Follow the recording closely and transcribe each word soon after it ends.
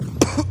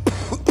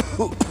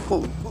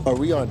Are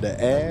we on the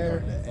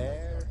air?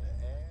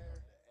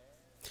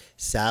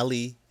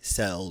 Sally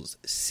sells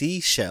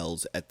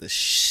seashells at the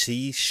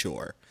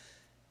seashore.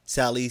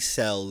 Sally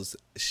sells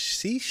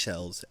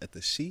seashells at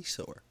the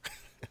seashore.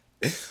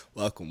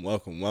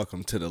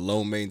 Welcome to the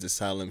Low Mains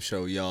Asylum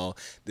Show, y'all.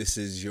 This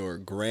is your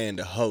grand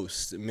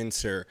host,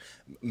 Mr.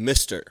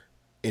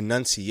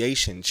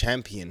 Enunciation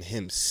Champion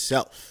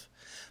himself,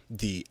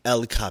 the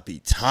El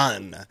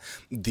Capitan,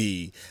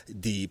 the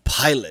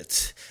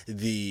pilot,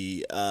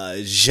 the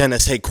je ne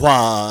sais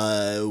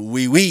quoi,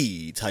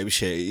 oui type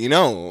shit, you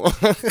know.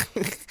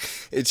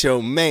 It's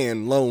your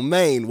man, Low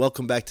Main.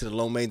 Welcome back to the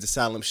Low Mains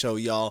Asylum Show,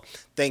 y'all.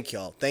 Thank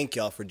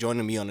y'all for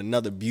joining me on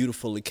another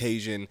beautiful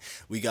occasion.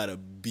 We got a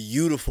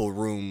beautiful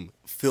room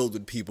filled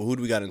with people. Who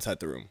do we got inside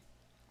the room?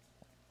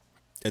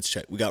 Let's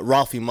check. We got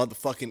Ralphie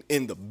motherfucking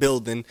in the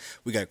building.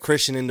 We got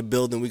Christian in the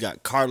building. We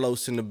got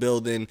Carlos in the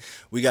building.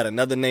 We got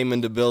another name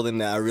in the building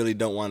that I really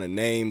don't want to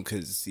name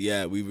because,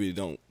 yeah, we really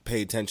don't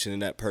pay attention to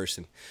that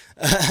person.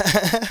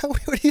 We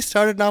already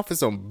started off with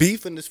some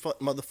beef in this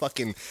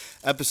motherfucking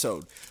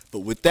episode. But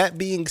with that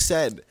being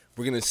said,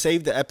 we're going to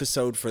save the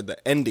episode for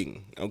the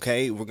ending,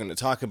 okay? We're going to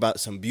talk about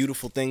some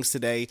beautiful things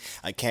today.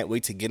 I can't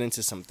wait to get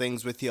into some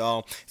things with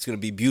y'all. It's going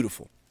to be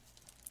beautiful.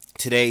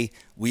 Today,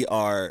 we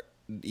are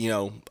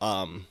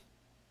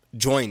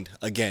joined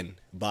again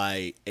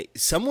by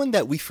someone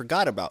that we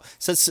forgot about.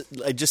 So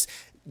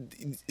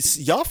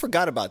y'all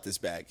forgot about this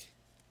bag,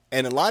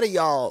 and a lot of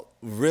y'all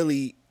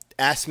really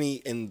asked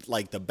me in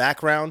like the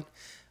background.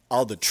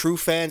 All the true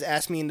fans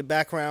asked me in the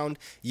background,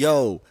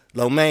 "Yo,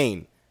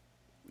 Lomain,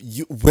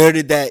 where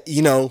did that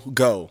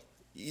go?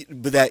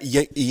 But that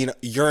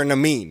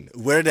urinamine,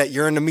 where did that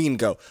urinamine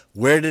go?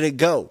 Where did it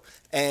go?"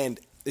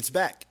 And it's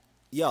back,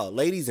 y'all,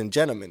 ladies and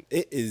gentlemen.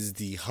 It is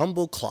the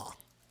humble claw.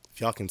 If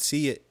y'all can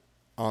see it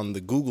on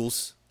the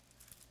Googles,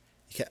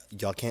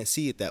 y'all can't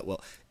see it that well.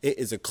 It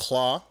is a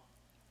claw.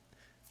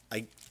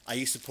 I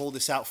used to pull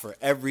this out for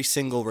every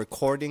single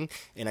recording,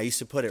 and I used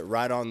to put it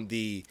right on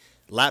the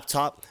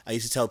laptop. I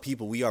used to tell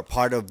people we are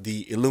part of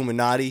the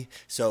Illuminati,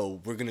 so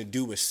we're going to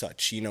do as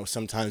such.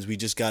 Sometimes we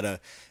just got to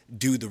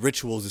do the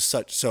rituals as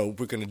such, so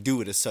we're going to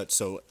do it as such.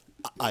 So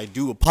I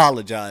do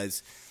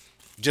apologize.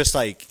 Just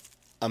like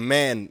a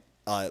man,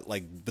 but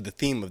the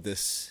theme of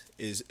this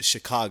is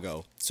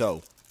Chicago.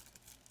 So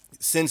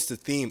since the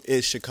theme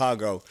is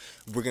Chicago,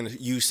 we're going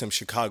to use some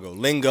Chicago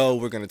lingo.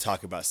 We're going to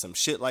talk about some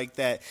shit like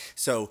that.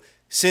 So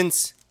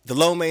since the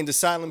Low Mains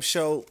Asylum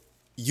Show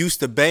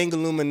used to bang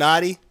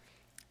Illuminati,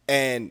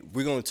 and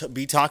we're going to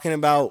be talking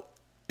about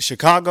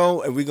Chicago,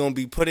 and we're going to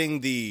be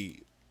putting the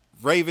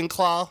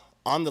Ravenclaw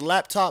on the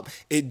laptop,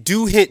 it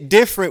do hit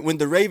different when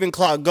the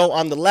Ravenclaw go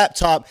on the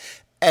laptop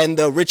and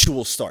the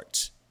ritual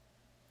starts.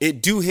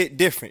 It do hit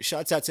different.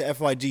 Shouts out to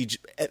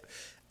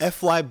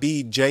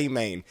FYB J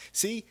Main.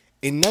 See?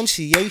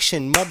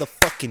 Enunciation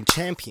motherfucking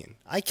champion.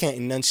 I can't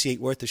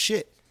enunciate worth of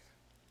shit.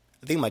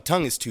 I think my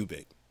tongue is too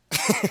big.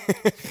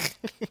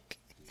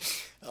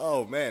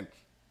 Oh, man.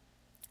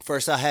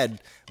 First I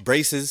had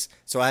braces,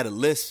 so I had a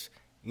lisp.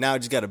 Now I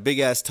just got a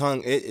big-ass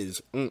tongue. It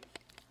is...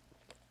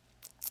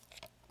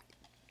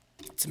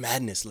 It's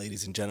madness,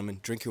 ladies and gentlemen.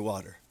 Drink your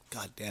water.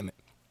 God damn it.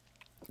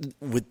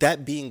 With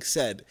that being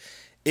said,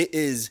 it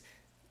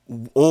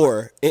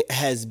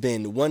has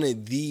been one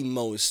of the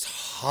most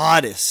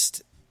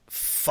hottest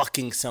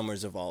fucking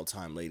summers of all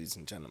time, ladies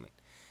and gentlemen.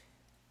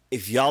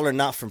 If y'all are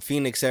not from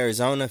Phoenix,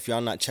 Arizona, if y'all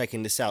not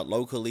checking this out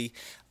locally,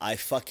 I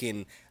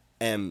fucking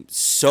am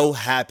so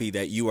happy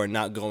that you are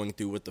not going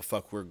through what the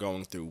fuck we're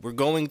going through. We're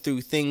going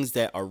through things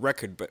that are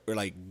record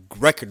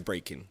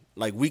breaking.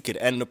 Like, we could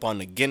end up on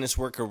the Guinness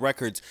World of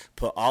Records,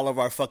 put all of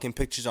our fucking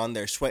pictures on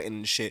there, sweating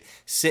and shit,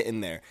 sitting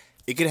there.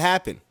 It could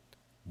happen.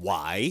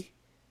 Why?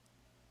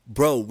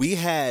 Bro, we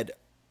had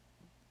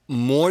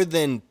more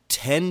than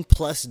 10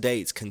 plus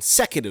dates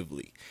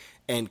consecutively.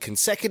 And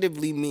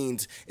consecutively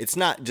means it's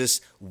not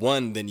just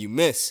one, then you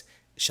miss.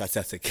 Shouts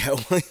out to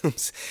Cat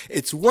Williams.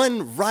 It's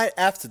one right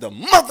after the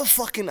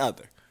motherfucking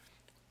other.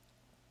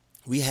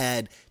 We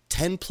had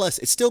 10 plus.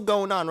 It's still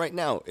going on right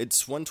now.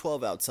 It's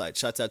 112 outside.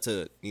 Shouts out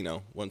to,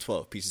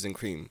 112 Peaches and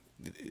Cream.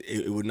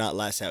 It would not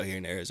last out here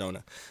in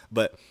Arizona.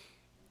 But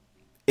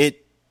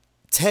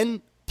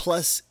 10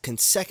 plus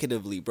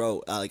consecutively,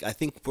 bro. I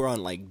think we're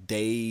on like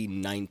day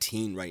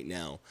 19 right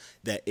now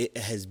that it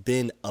has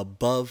been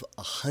above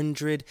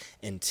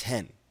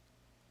 110.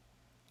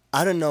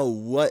 I don't know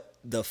what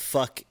the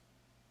fuck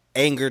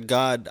angered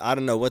God. I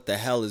don't know what the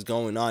hell is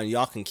going on.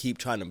 Y'all can keep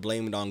trying to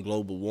blame it on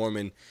global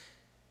warming.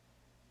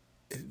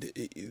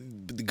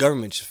 The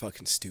government's just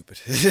fucking stupid.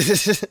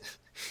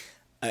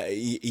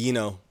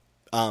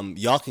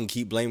 Y'all can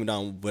keep blaming it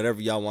on whatever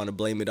y'all want to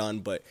blame it on,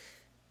 but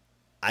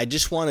I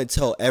just want to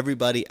tell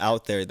everybody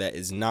out there that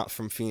is not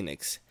from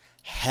Phoenix,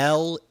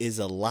 hell is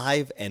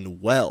alive and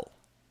well,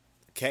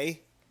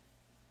 okay?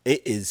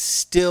 It is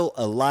still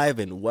alive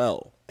and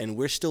well, and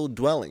we're still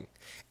dwelling.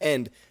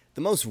 And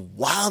the most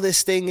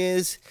wildest thing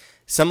is,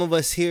 some of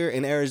us here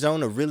in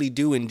Arizona really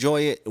do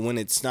enjoy it when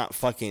it's not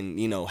fucking,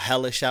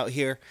 hellish out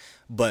here.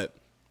 But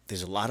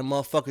there's a lot of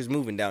motherfuckers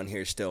moving down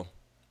here still.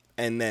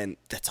 And then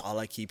that's all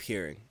I keep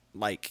hearing.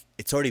 Like,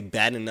 it's already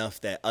bad enough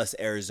that us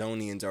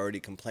Arizonians are already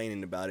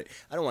complaining about it.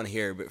 I don't want to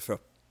hear it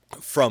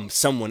from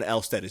someone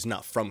else that is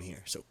not from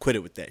here. So quit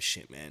it with that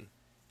shit, man.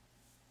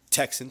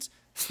 Texans.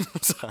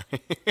 Sorry.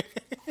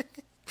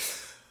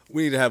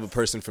 We need to have a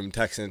person from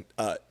Texan.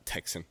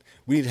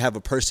 We need to have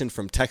a person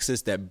from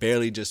Texas that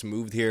barely just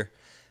moved here.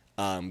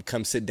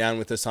 Come sit down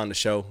with us on the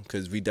show,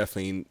 because we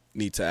definitely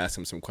need to ask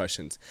him some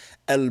questions.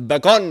 El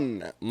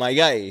Bacon, my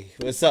guy.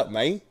 What's up,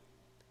 man?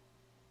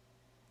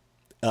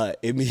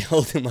 It be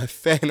holding my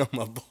fan on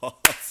my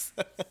balls.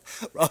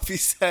 Rafi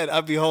said,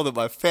 I be holding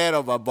my fan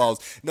on my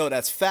balls. No,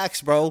 that's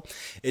facts, bro.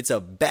 It's a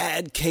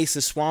bad case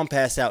of swamp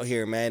ass out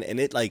here, man.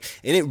 And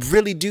it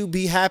really do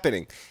be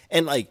happening.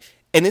 And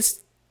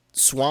it's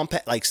swamp,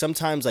 like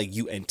sometimes like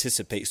you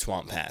anticipate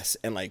swamp pass,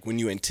 and like when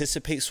you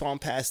anticipate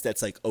swamp pass,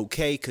 that's like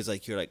okay, because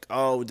like you're like,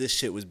 oh, this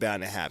shit was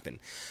bound to happen.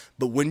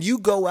 But when you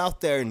go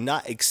out there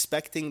not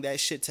expecting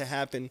that shit to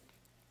happen,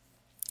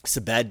 it's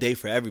a bad day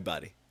for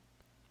everybody.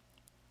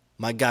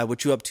 My guy,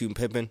 what you up to,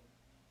 Pippin?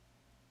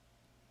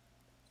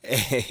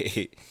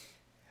 Hey,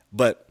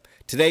 but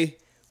today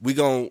we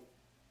gonna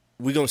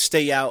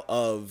stay out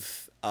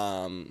of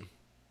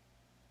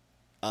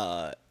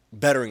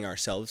bettering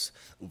ourselves.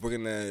 We're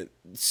gonna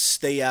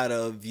stay out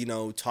of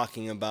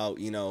talking about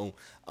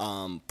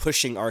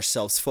pushing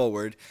ourselves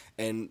forward,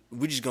 and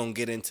we're just gonna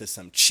get into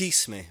some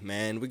chisme,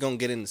 man. We're gonna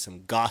get into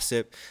some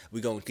gossip.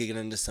 We're gonna get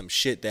into some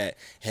shit that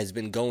has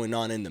been going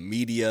on in the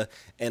media,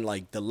 and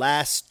like the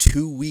last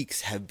 2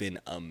 weeks have been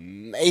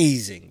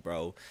amazing,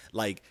 bro.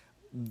 Like,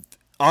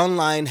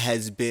 online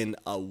has been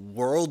a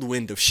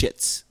whirlwind of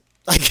shits,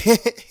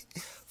 like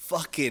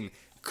fucking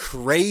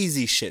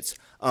crazy shits.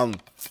 I'm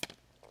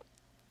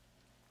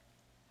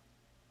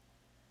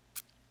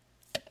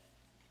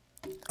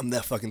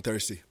that fucking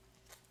thirsty.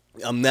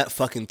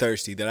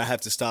 That I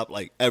have to stop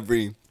like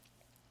every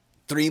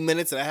 3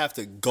 minutes and I have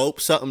to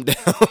gulp something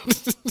down.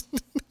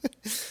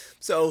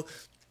 So,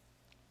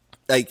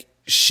 like,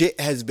 shit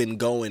has been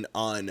going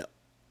on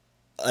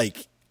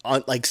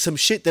some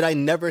shit that I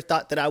never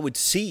thought that I would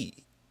see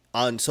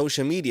on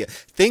social media.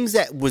 Things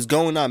that was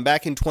going on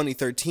back in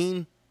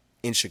 2013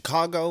 in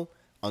Chicago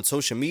on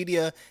social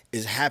media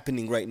is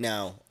happening right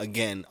now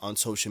again on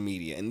social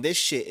media. And this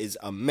shit is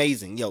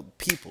amazing. Yo,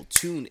 people,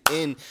 tune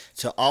in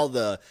to all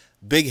the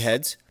big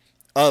heads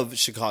of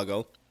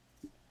Chicago.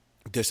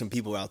 There's some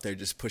people out there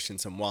just pushing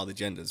some wild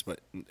agendas,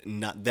 but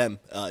not them.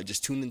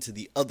 Just tune into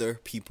the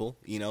other people,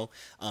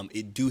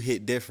 It do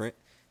hit different.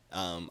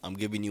 I'm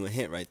giving you a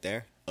hint right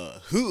there.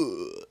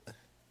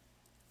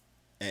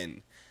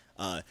 And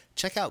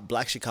check out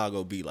Black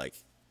Chicago Be Like.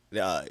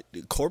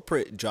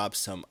 Corporate drops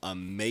some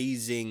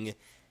amazing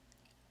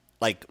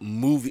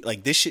movie,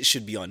 like this shit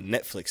should be on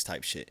Netflix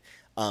type shit.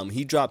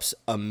 He drops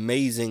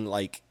amazing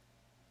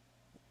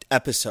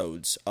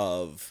episodes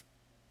of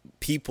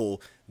people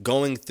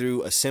going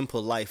through a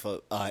simple life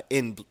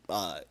in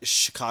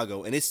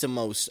Chicago, and it's the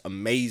most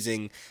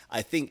amazing,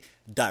 I think,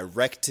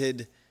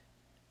 directed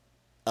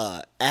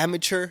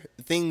amateur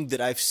thing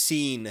that I've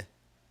seen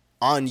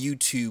on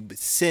YouTube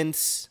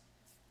since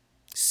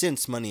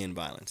Money and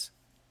Violence.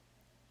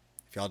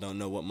 If y'all don't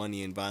know what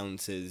Money and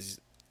Violence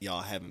is,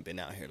 y'all haven't been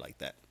out here like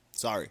that.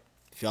 Sorry.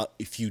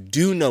 If you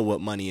do know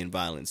what Money and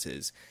Violence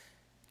is,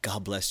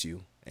 God bless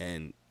you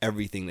and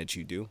everything that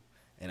you do.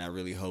 And I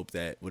really hope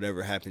that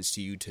whatever happens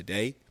to you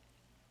today,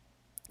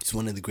 it's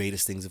one of the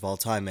greatest things of all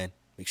time, man.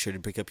 Make sure to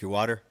pick up your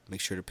water.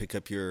 Make sure to pick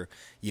up your,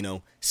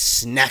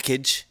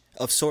 snackage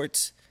of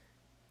sorts.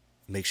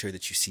 Make sure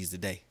that you seize the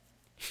day.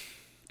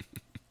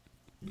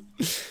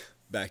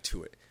 Back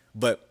to it.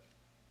 But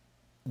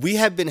we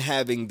have been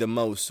having the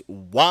most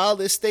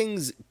wildest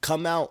things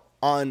come out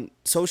on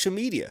social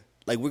media.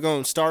 Like, we're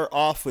going to start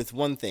off with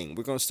one thing.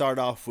 We're going to start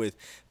off with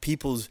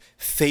people's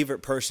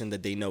favorite person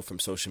that they know from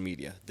social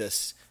media.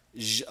 This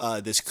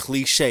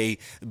cliche,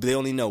 they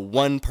only know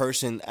one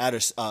person out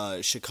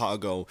of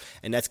Chicago,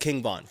 and that's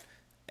King Von.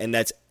 And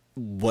that's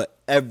what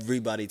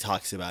everybody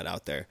talks about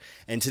out there.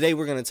 And today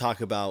we're going to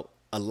talk about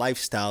a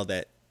lifestyle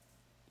that,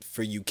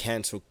 for you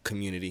cancel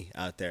community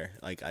out there,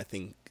 like, I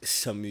think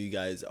some of you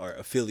guys are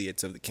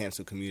affiliates of the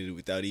cancel community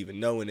without even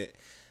knowing it.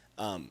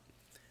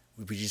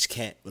 We just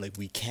can't,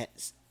 we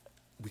can't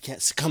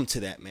succumb to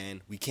that,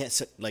 man. We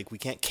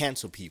can't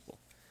cancel people.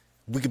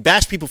 We could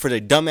bash people for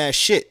their dumbass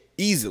shit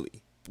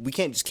easily. We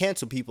can't just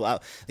cancel people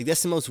out. Like,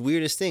 that's the most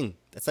weirdest thing.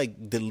 That's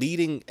like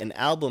deleting an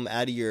album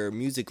out of your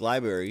music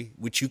library,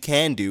 which you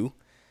can do,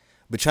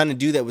 but trying to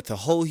do that with a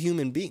whole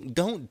human being.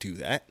 Don't do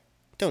that.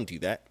 Don't do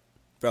that.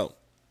 Bro,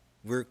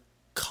 we're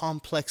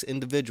complex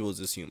individuals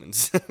as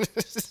humans.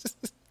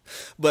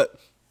 But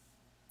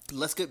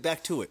let's get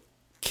back to it.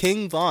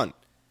 King Von.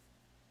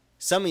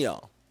 Some of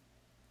y'all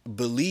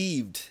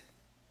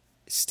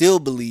still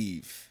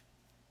believe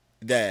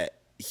that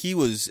he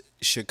was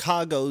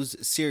Chicago's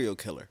serial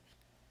killer.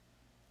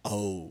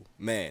 Oh,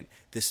 man.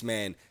 This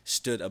man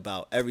stood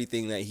about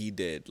everything that he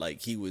did.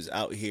 Like, he was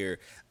out here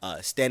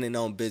standing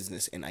on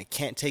business, and I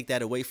can't take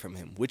that away from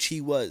him, which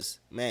he was,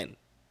 man.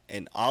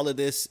 And all of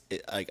this,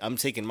 like, I'm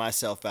taking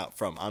myself out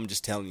from. I'm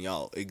just telling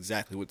y'all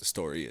exactly what the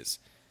story is.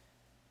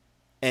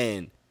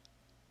 And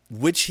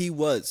which he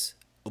was,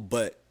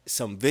 but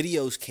some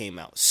videos came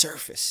out,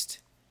 surfaced.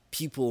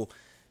 People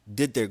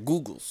did their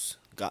Googles,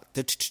 got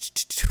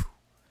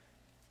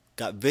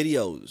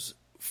videos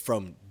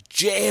from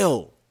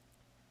jail.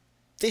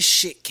 This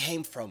shit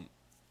came from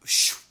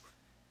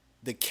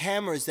the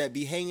cameras that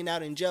be hanging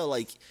out in jail,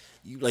 like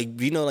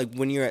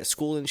when you're at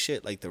school and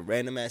shit, like the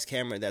random ass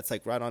camera that's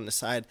like right on the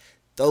side.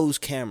 Those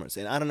cameras,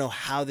 and I don't know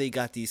how they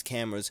got these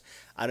cameras.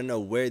 I don't know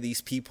where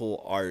these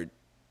people are,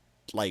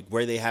 like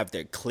where they have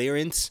their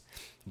clearance.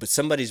 But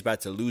somebody's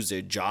about to lose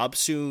their job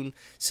soon.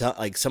 So,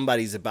 like,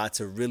 somebody's about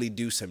to really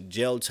do some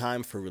jail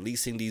time for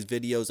releasing these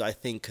videos, I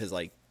think, because,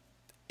 like,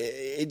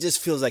 it just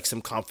feels like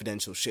some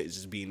confidential shit is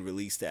just being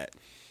released that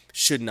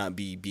should not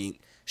be being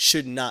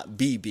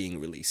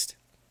released.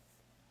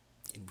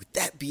 And with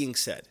that being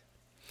said,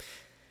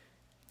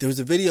 there was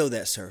a video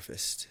that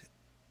surfaced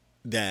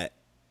that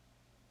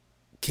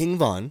King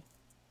Von,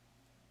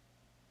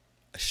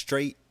 a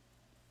straight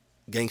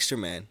gangster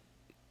man,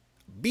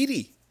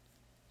 BD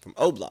from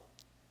O Block,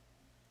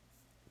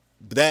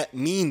 that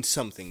means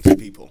something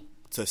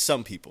to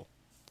some people,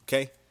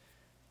 okay?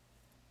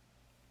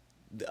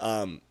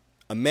 A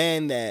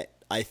man that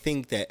I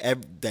think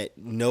that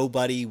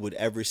nobody would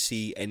ever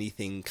see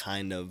anything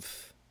kind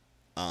of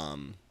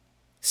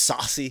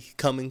saucy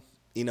coming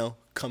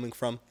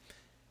from.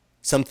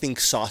 Something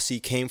saucy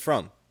came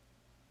from.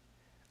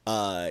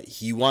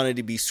 He wanted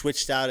to be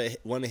switched out of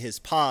one of his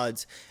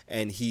pods,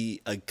 and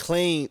he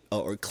claimed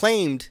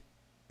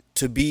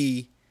to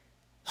be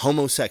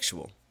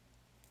homosexual.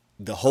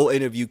 The whole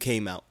interview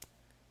came out.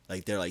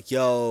 Like, they're like,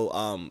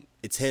 yo,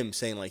 it's him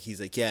saying, like, he's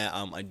like, yeah,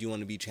 I do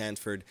want to be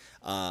transferred.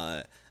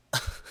 The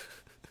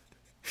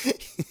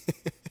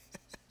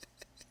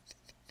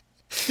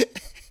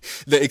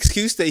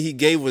excuse that he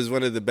gave was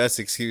one of the best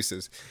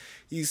excuses.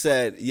 He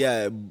said,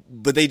 yeah,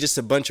 but they just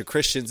a bunch of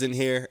Christians in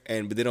here,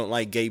 but they don't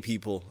like gay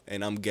people,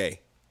 and I'm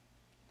gay.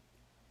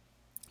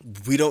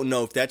 We don't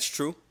know if that's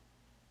true.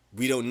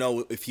 We don't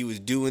know if he was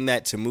doing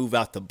that to move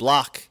out the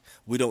block.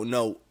 We don't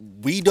know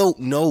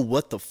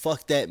what the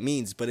fuck that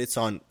means, but it's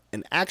on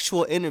an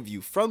actual interview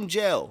from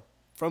jail,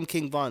 from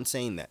King Von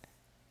saying that.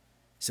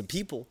 Some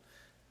people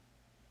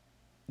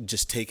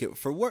just take it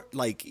for work,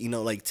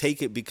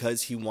 take it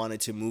because he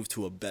wanted to move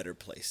to a better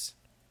place.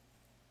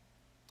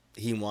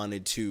 He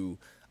wanted to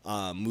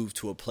move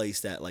to a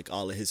place that, like,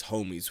 all of his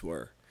homies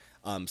were.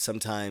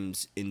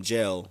 Sometimes in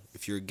jail,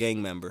 if you're a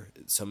gang member,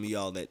 some of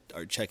y'all that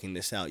are checking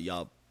this out,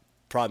 y'all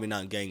probably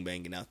not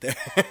gangbanging out there.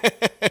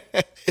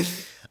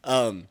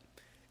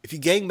 If you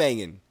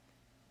gangbanging,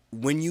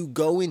 when you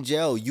go in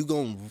jail, you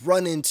gonna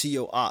run into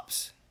your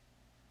ops,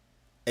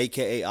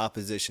 aka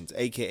oppositions,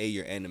 aka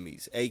your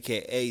enemies,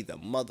 aka the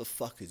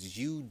motherfuckers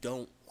you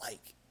don't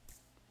like.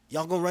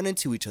 Y'all gonna run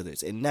into each other.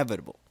 It's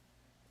inevitable.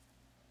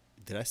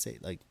 Did I say,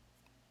 like,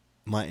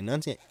 my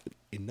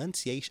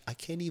enunciation? I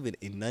can't even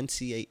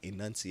enunciate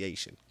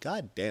enunciation.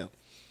 God damn.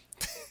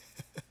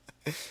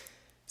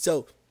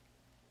 So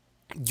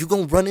you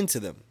gonna run into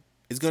them.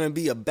 It's going to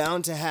be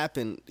bound to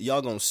happen.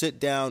 Y'all going to sit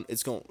down.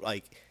 It's going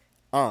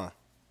to,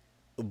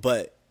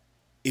 But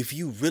if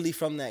you really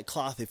from that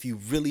cloth, if you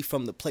really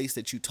from the place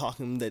that you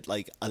talking,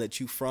 that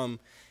you from,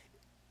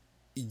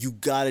 you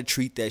got to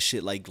treat that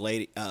shit like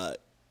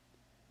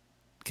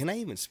can I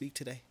even speak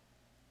today?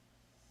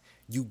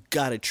 You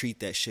got to treat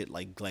that shit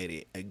like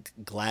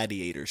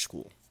gladiator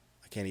school.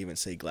 I can't even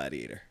say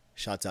gladiator.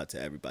 Shouts out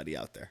to everybody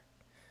out there.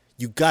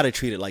 You got to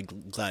treat it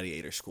like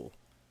gladiator school.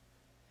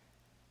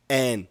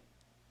 And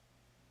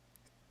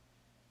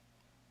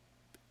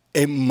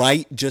it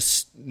might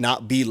just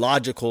not be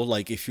logical.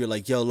 Like, if you're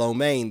like, yo, Lo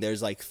Mein,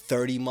 there's like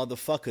 30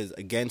 motherfuckers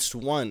against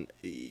one.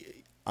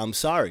 I'm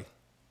sorry.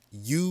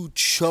 You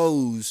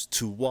chose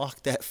to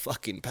walk that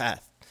fucking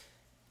path.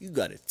 You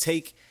got to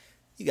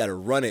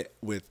run it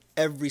with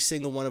every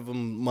single one of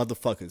them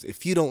motherfuckers.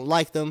 If you don't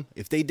like them,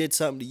 if they did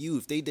something to you,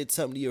 if they did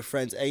something to your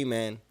friends, hey,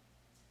 man,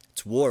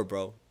 it's war,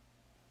 bro.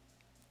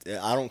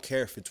 I don't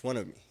care if it's one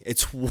of me.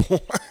 It's war.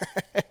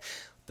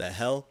 The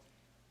hell?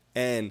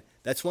 And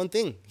that's one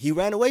thing. He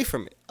ran away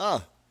from it.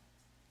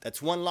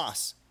 That's one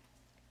loss.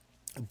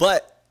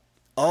 But,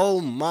 oh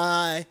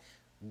my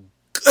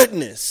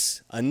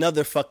goodness,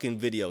 another fucking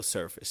video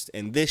surfaced.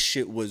 And this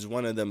shit was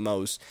one of the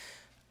most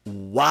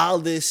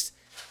wildest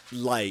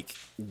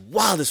videos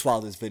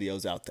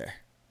out there.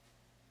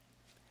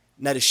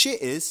 Now, the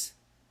shit is,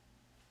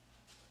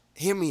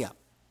 hear me out.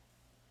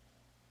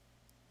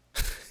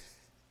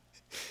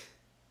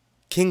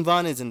 King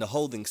Von is in the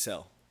holding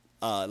cell.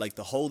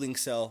 The holding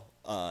cell.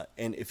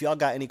 And if y'all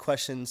got any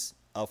questions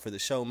for the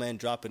show, man,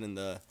 drop it in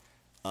the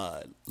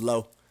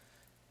low.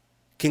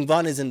 King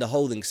Von is in the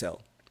holding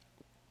cell.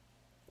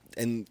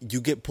 And you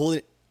get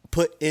put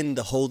in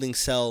the holding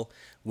cell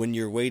when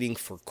you're waiting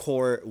for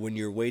court, when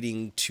you're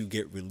waiting to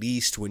get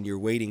released, when you're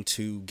waiting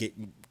to get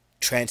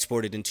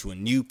transported into a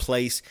new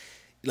place.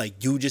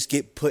 Like, you just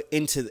get put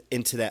into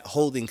that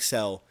holding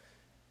cell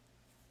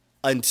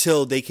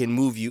until they can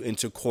move you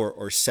into court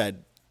or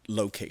said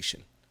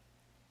location.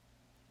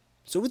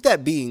 So with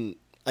that being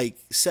like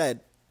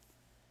said,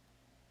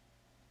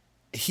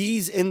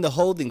 he's in the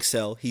holding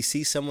cell. He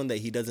sees someone that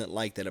he doesn't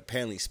like that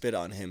apparently spit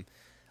on him.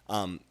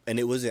 And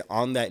it wasn't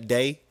on that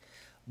day,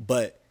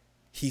 but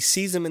he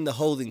sees him in the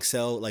holding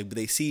cell. Like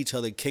they see each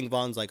other. King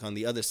Von's like on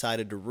the other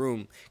side of the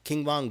room.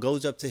 King Von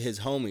goes up to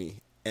his homie,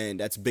 and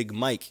that's Big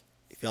Mike.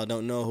 If y'all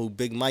don't know who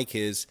Big Mike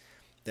is,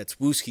 that's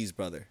Wooski's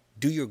brother.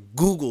 Do your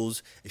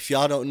Googles if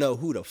y'all don't know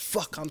who the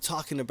fuck I'm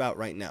talking about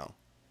right now.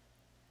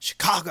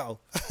 Chicago.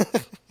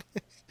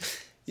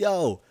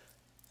 Yo.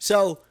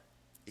 So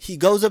he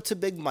goes up to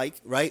Big Mike,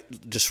 right?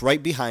 Just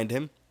right behind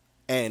him.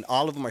 And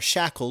all of them are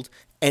shackled.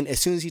 And as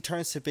soon as he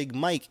turns to Big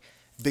Mike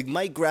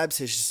grabs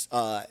his,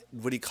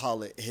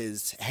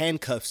 his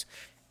handcuffs.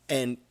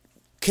 And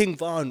King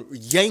Von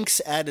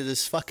yanks out of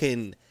this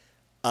fucking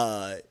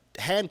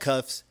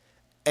handcuffs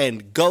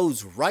and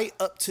goes right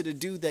up to the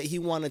dude that he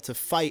wanted to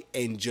fight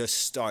and just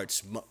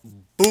starts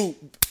boom.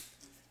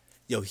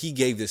 Yo, he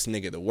gave this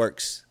nigga the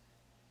works.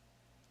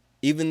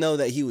 Even though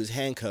that he was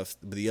handcuffed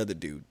with the other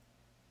dude.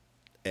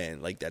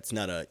 And like that's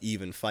not a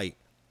even fight.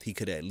 He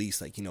could at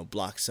least like,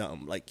 block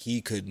something. Like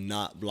he could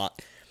not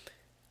block.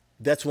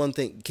 That's one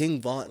thing.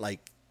 King Von,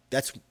 like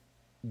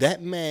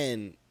that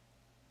man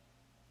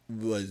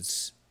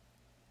was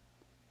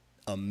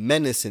a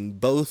menace in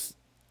both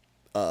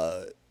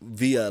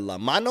via La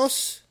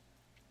Manos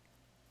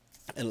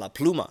and La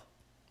Pluma,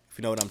 if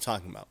you know what I'm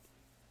talking about.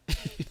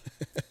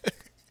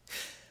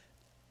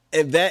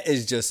 And that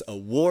is just a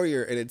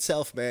warrior in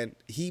itself, man.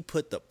 He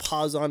put the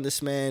pause on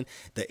this man.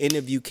 The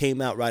interview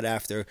came out right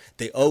after.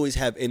 They always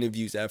have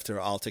interviews after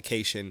an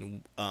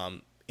altercation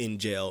in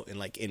jail and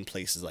like in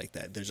places like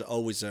that. There's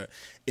always a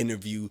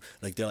interview.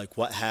 Like they're like,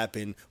 what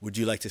happened? Would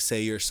you like to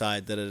say your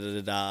side? Da da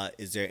da da da.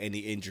 Is there any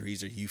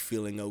injuries? Are you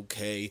feeling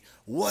okay?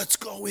 What's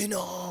going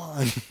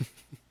on?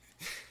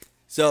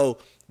 So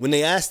when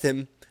they asked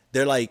him,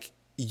 they're like,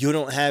 you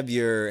don't have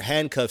your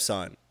handcuffs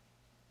on.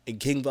 And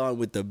King Von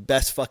with the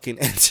best fucking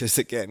answers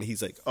again.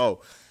 He's like,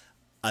 oh,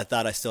 I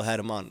thought I still had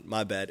him on.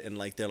 My bad. And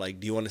like they're like,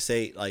 do you want to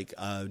say like,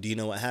 do you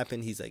know what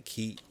happened? He's like,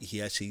 he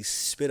actually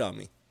spit on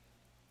me.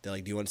 They're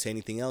like, do you want to say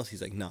anything else?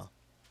 He's like, no.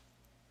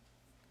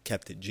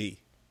 Kept it G.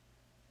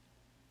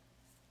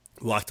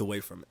 Walked away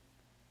from it.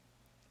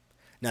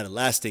 Now the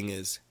last thing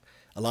is,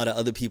 a lot of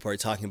other people are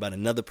talking about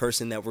another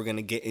person that we're going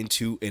to get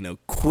into in a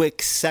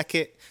quick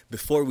second.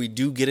 Before we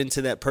do get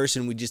into that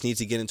person, we just need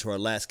to get into our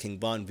last King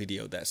Von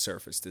video that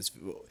surfaced.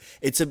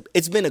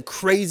 It's been a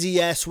crazy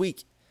ass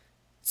week.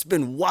 It's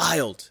been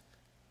wild.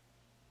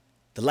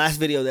 The last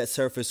video that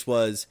surfaced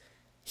was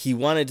he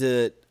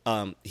didn't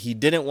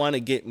want to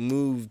get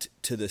moved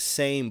to the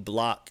same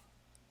block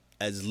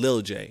as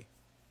Lil J.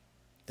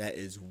 That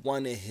is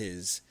one of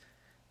his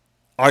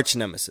arch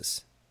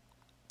nemesis.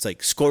 It's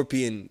like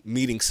Scorpion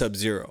meeting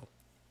Sub-Zero.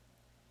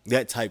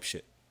 That type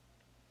shit.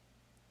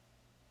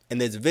 And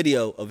there's a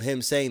video of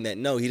him saying that,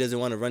 no, he doesn't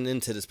want to run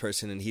into this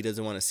person and he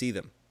doesn't want to see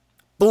them.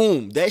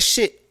 Boom. That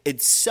shit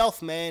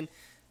itself, man,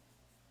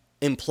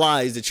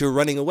 implies that you're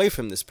running away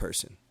from this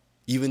person.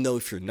 Even though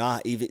if you're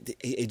not,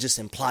 it just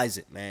implies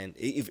it, man.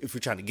 If you're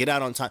trying to get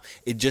out on time,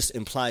 it just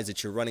implies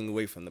that you're running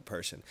away from the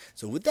person.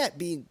 So with that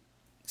being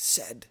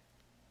said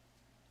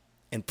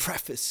and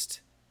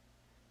prefaced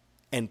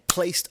and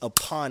placed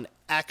upon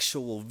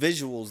actual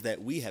visuals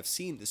that we have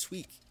seen this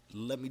week,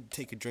 let me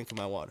take a drink of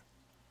my water.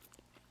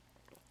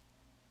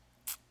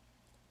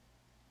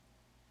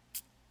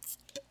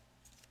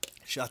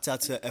 Shouts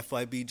out to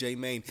FYBJ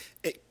Main.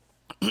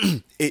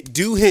 It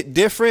do hit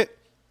different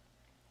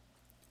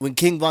when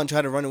King Von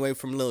tried to run away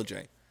from Lil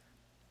J.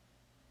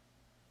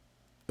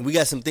 And we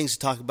got some things to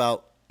talk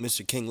about,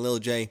 Mr. King Lil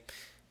J.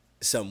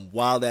 Some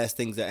wild ass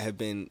things that have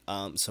been,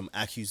 some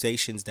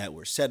accusations that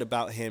were said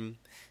about him.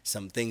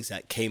 Some things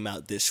that came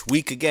out this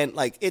week again.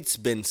 Like, it's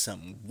been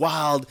some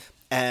wild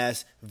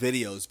ass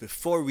videos.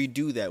 Before we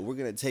do that, we're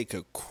going to take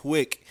a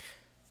quick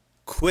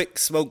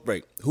smoke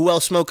break. Who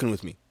else smoking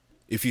with me?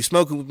 If you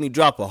smoking with me,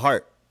 drop a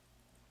heart.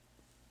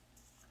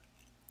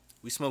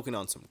 We smoking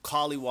on some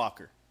Collie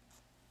Walker.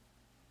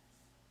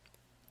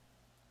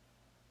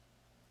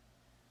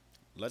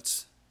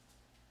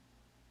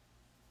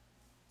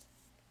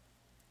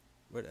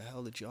 Where the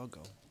hell did y'all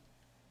go?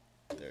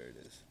 There it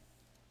is.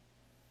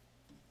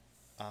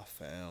 I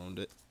found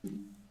it.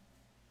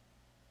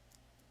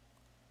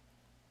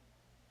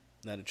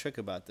 Now the trick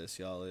about this,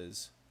 y'all,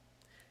 is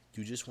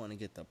you just want to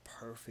get the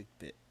perfect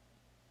bit.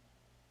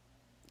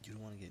 You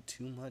don't want to get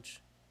too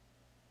much.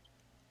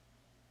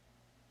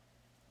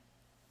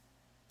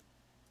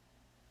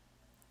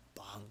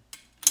 Bong.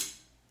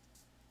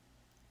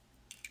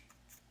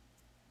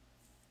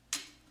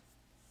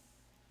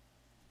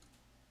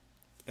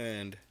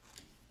 And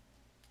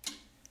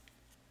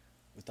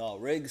with all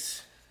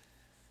rigs,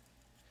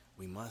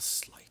 we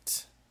must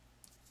light.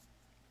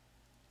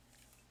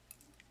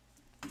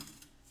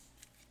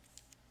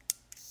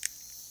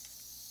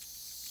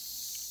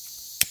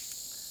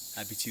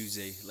 Happy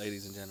Tuesday,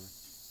 ladies and gentlemen.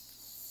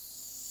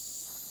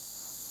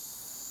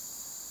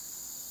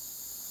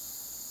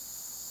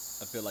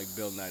 feel like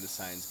Bill Nye the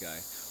Science Guy.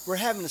 We're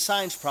having a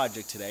science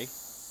project today.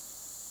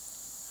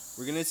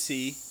 We're going to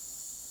see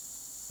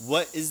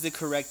what is the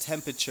correct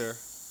temperature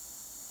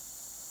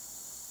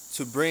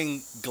to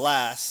bring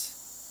glass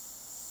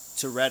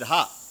to red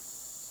hot.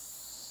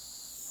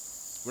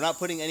 We're not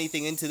putting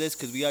anything into this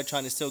because we are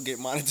trying to still get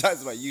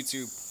monetized by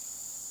YouTube.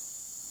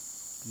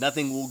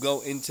 Nothing will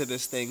go into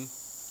this thing.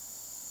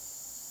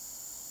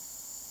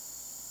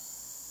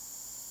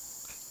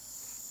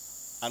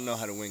 I don't know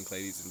how to wink,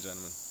 ladies and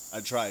gentlemen. I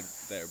tried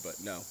there,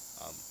 but no.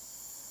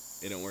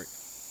 It didn't work.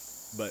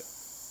 But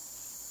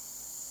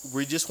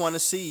we just want to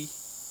see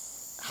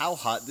how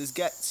hot this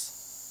gets.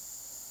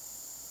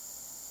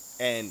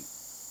 And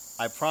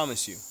I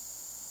promise you,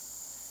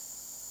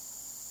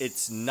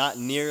 it's not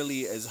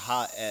nearly as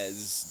hot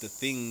as the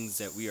things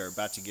that we are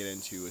about to get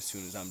into as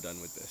soon as I'm done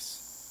with this.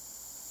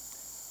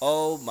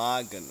 Oh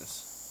my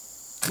goodness.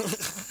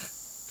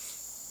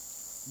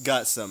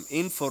 Got some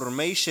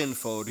information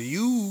for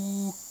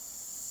you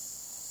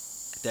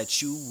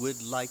that you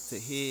would like to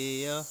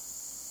hear.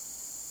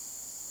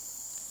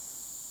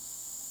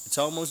 It's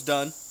almost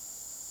done.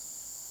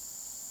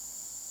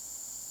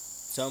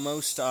 It's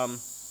almost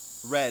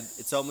read.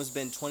 It's almost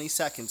been 20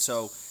 seconds.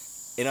 So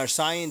in our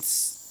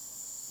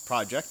science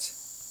project,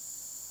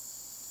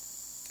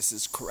 this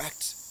is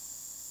correct.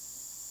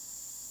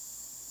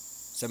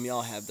 Some of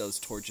y'all have those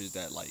torches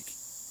that like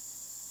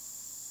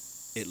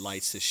it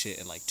lights the shit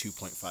in like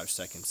 2.5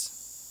 seconds.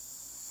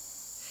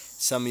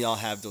 Some of y'all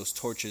have those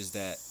torches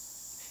that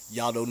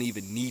y'all don't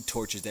even need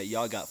torches, that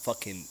y'all got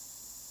fucking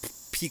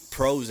Peak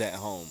Pros at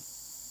home.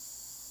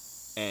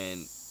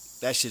 And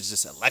that shit's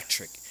just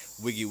electric.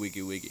 Wiggy,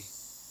 wiggy, wiggy.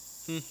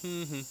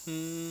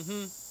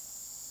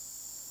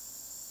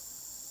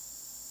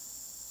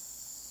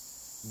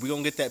 We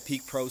gonna get that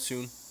Peak Pro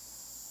soon.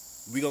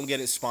 We gonna get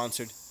it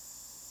sponsored.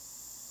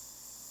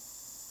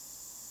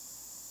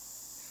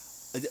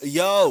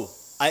 Yo,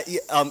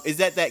 is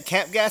that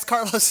camp gas,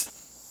 Carlos?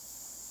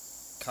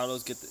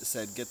 Carlos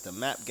said get the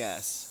map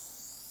gas.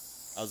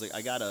 I was like,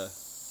 I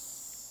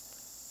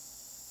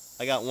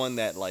got one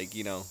that, like,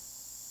 you know,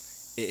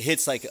 it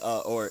hits like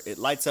or it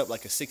lights up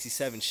like a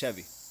 67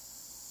 Chevy.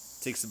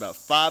 Takes about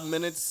 5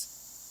 minutes,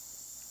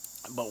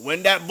 but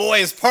when that boy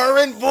is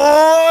purring,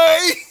 boy,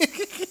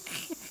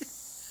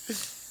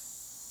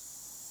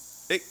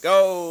 it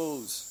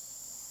goes.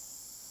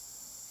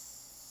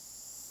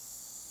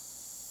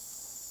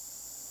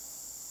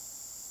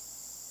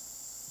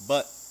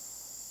 But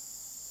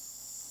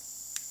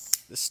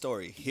this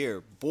story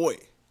here, boy.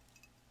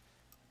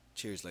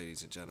 Cheers,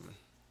 ladies and gentlemen.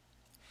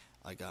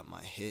 I got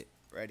my hit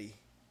ready.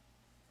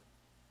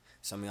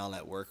 Some of y'all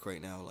at work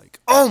right now like,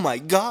 oh my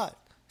God.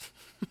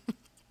 All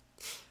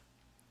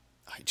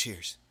right,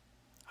 cheers.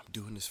 I'm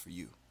doing this for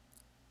you.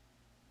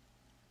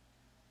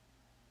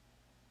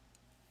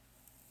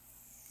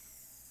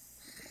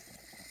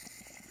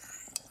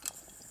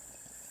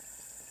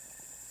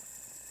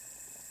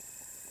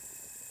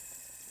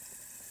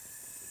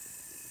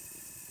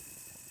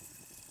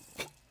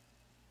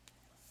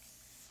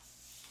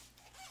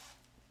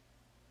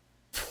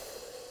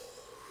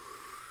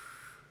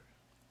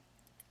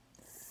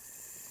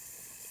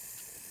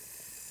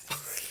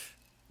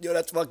 Yo,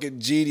 that's fucking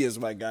genius,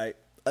 my guy.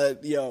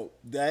 Yo,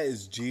 that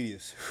is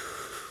genius.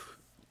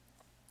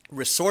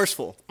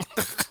 Resourceful.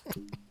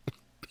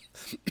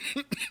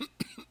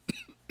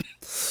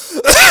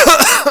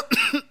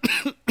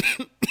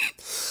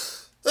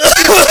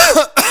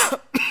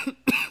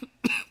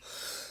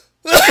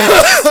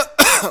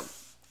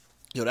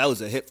 Yo, that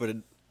was a hit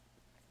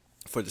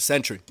for the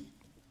century.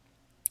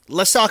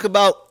 Let's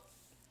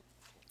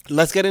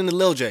get into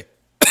Lil J.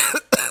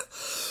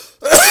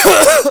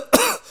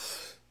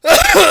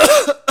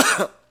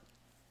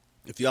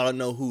 If y'all don't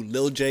know who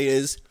Lil J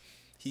is,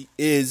 he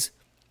is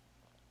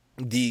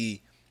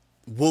the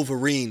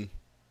Wolverine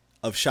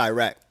of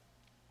Chirac,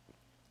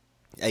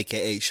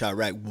 aka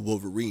Chirac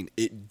Wolverine.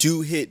 It do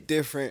hit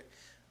different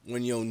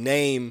when your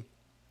name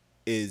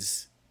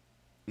is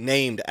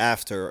named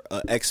after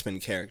an X-Men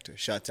character.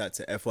 Shout out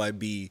to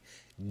FYB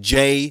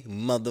J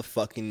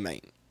motherfucking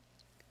Main.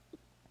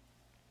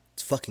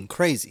 It's fucking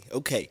crazy.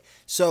 Okay,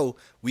 so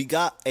we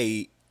got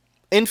a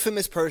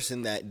infamous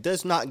person that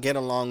does not get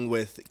along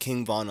with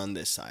King Von on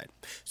this side.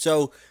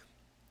 So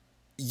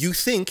you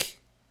think,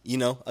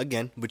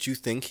 again, but you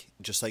think,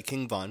 just like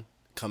King Von,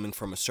 coming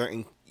from a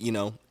certain,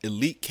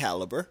 elite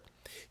caliber,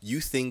 you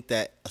think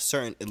that a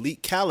certain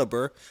elite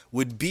caliber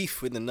would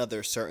beef with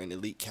another certain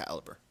elite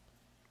caliber.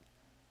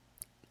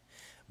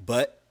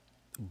 But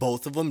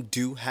both of them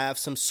do have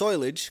some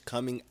soilage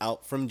coming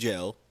out from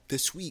jail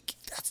this week.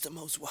 That's the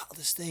most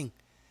wildest thing.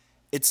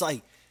 It's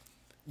like,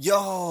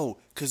 yo,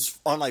 because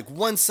on like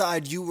one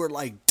side you were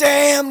like,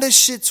 damn, this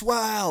shit's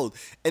wild,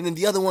 and then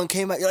the other one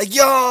came out, you're like,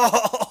 yo,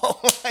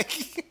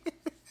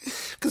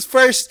 because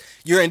first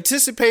you're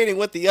anticipating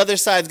what the other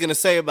side's gonna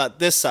say about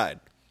this side.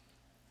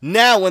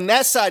 Now when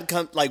that side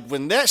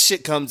when that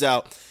shit comes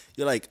out,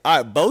 you're like,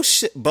 all right,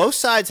 both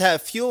sides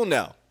have fuel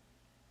now.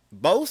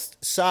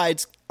 Both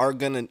sides are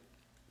gonna.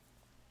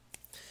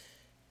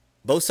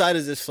 Both sides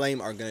of this flame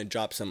are gonna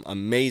drop some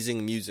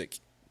amazing music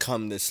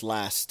come in this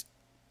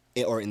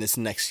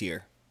next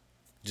year.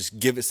 Just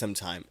give it some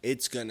time.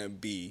 It's gonna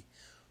be.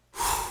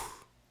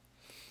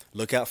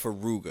 Look out for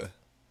Ruga.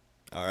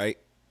 All right.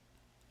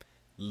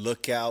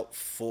 Look out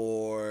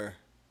for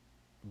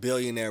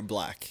Billionaire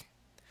Black.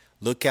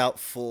 Look out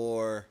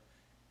for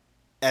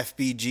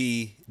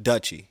FBG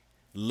Dutchy.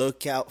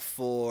 Look out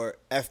for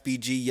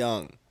FBG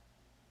Young.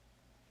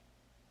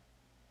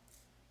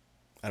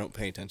 I don't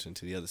pay attention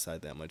to the other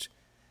side that much.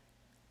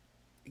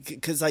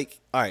 Because, like,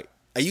 all right,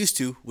 I used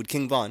to with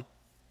King Von,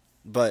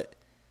 but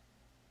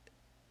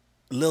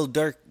Lil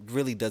Durk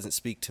really doesn't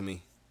speak to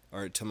me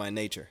or to my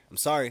nature. I'm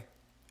sorry.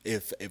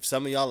 If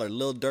some of y'all are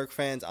Lil Durk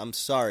fans, I'm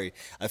sorry.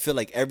 I feel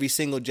like every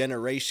single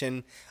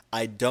generation,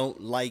 I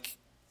don't like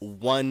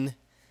one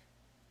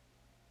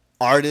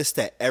artist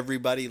that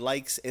everybody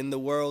likes in the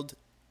world.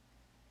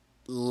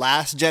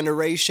 Last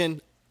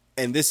generation,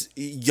 and this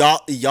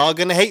y'all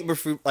gonna hate me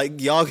for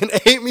y'all gonna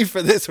hate me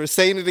for this. We're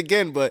saying it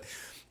again, but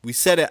we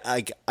said it.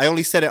 I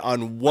only said it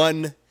on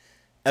one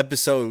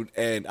episode,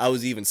 and I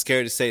was even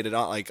scared to say it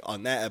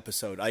on that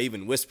episode. I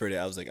even whispered it.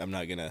 I was like, I'm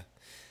not gonna.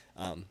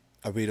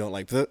 I really don't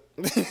like that.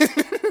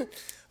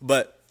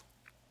 But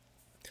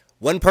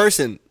one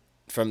person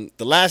from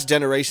the last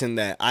generation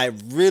that I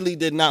really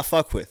did not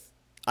fuck with.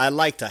 I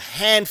liked a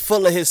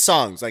handful of his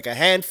songs, like a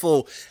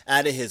handful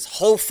out of his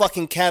whole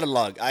fucking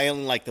catalog. I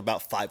only liked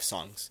about 5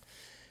 songs.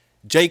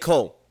 J.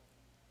 Cole.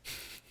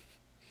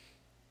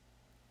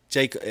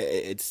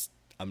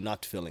 I'm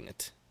not feeling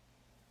it.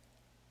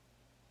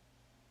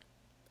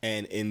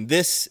 And in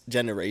this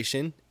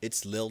generation,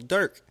 it's Lil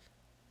Durk.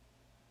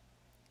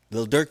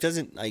 Lil Durk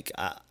doesn't I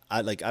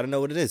don't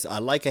know what it is. I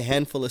like a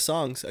handful of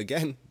songs.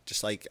 Again,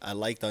 just like I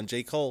liked on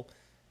J. Cole.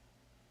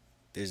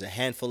 There's a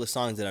handful of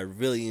songs that I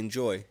really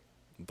enjoy.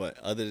 But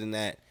other than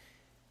that,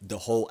 the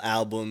whole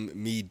album,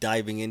 me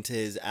diving into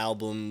his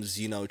albums,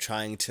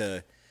 trying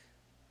to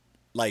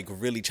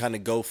really trying to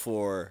go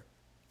for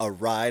a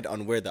ride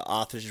on where the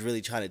author's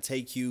really trying to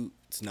take you,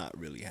 it's not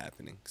really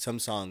happening. Some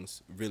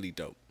songs really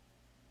dope.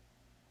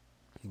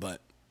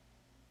 But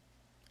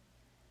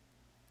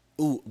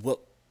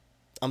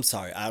I'm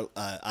sorry,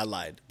 I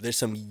lied. There's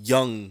some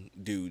young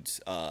dudes.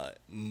 I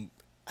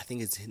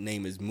think his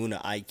name is Muna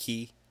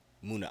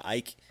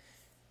Ike.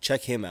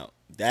 Check him out.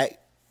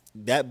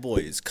 That boy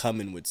is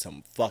coming with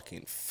some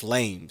fucking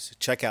flames.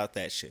 Check out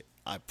that shit.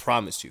 I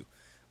promise you.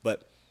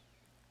 But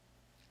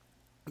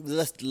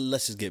let's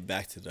just get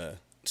back to the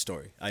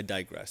story. I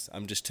digress.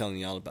 I'm just telling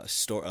y'all about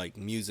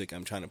music.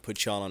 I'm trying to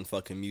put y'all on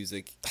fucking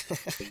music.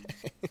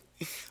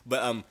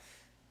 But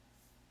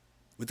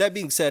with that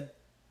being said,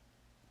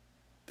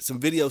 some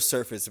videos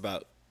surfaced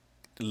about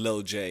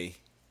Lil J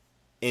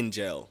in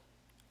jail,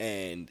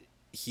 and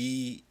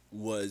he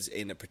was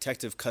in a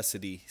protective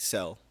custody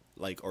cell,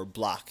 or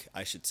block,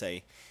 I should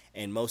say,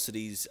 and most of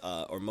these,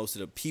 or most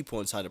of the people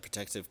inside of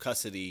protective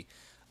custody,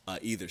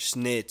 either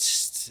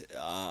snitched,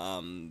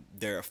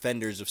 they're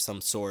offenders of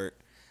some sort,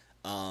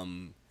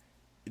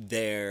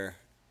 they're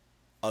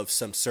of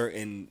some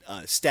certain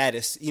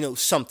status,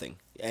 something,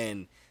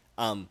 and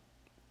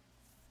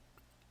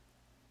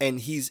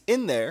he's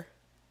in there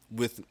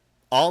with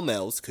all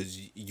males, because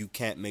you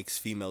can't mix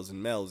females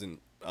and males in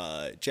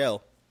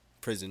jail,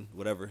 prison,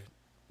 whatever,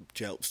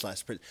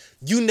 jail/prison,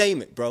 you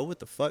name it, bro. What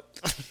the fuck?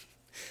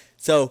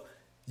 So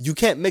you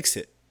can't mix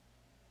it.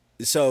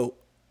 So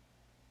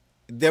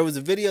there was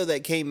a video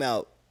that came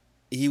out.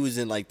 He was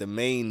in the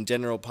main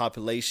general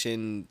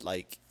population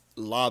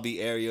lobby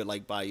area,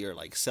 by your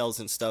cells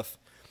and stuff,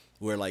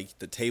 where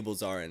the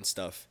tables are and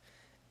stuff.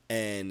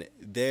 And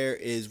there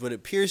is what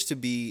appears to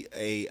be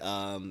a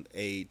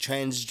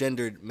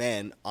transgendered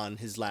man on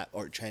his lap,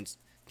 or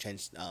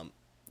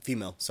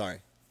female.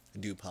 Sorry, I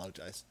do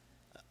apologize.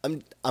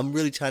 I'm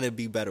really trying to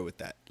be better with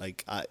that.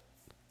 I'm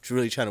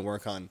really trying to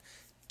work on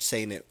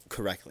saying it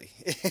correctly.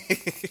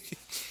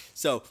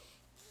 So,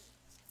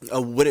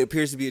 what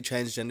appears to be a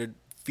transgendered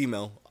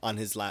female on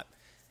his lap,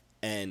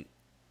 and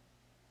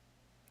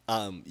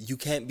you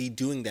can't be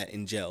doing that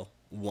in jail.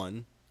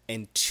 1,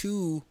 and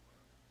 2.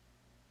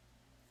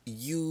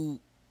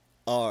 You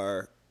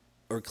are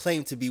or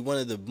claim to be one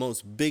of the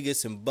most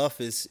biggest and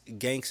buffest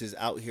gangsters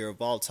out here of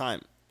all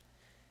time.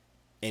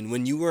 And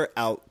when you were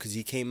out, because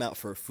he came out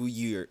for a few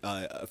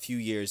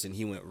years, and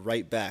he went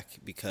right back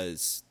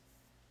because,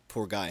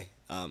 poor guy.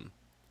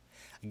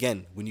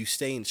 Again, when you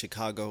stay in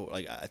Chicago,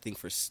 I think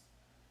for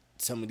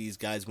some of these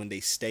guys, when they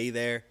stay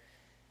there,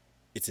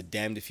 it's a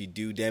damned if you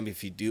do, damned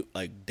if you do,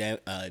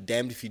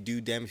 damned if you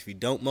do, damned if you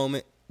don't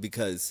moment,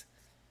 because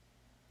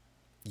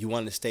you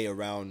want to stay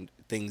around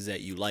things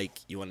that you like.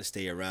 You want to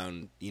stay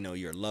around,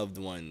 your loved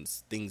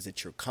ones, things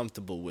that you're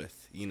comfortable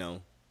with. You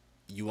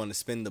want to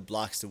spend the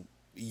blocks to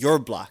your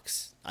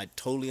blocks. I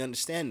totally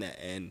understand that,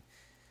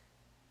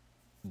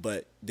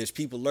 but there's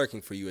people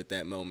lurking for you at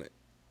that moment.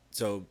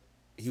 So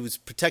he was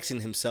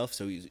protecting himself.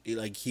 So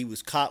he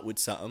was caught with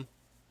something.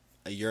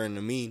 You're in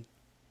the mean.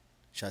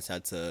 Shouts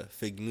out to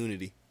Fig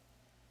Munity.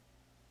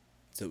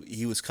 So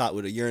he was caught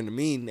with a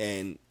urinamine,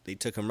 and they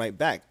took him right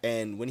back.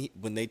 And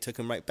when they took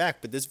him right back,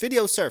 but this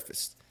video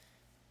surfaced.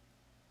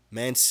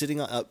 Man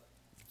sitting on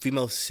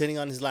female sitting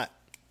on his lap,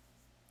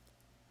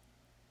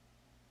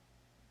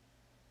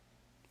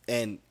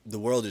 and the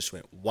world just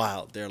went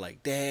wild. They're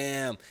like,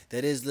 "Damn,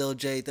 that is Lil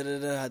J. Da da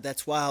da.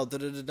 That's wild. Da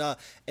da da da."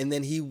 And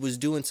then he was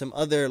doing some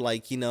other,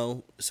 like,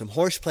 some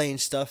horseplay and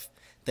stuff.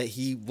 That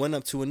he went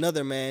up to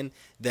another man,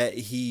 that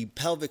he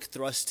pelvic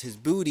thrust his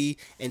booty,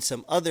 and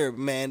some other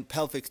man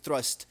pelvic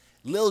thrust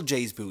Lil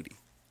J's booty.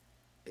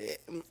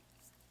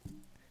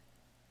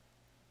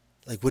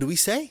 Like, what do we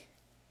say?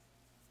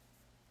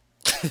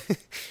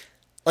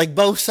 Like,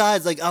 both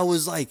sides. Like, I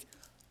was like,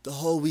 the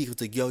whole week, it's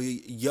like,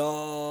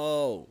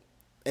 yo.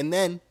 And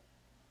then,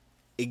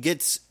 it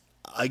gets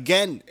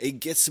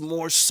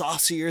more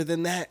saucier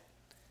than that.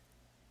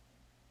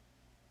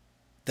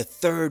 The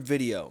third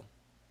video.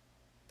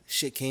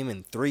 Shit came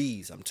in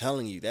threes. I'm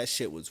telling you, that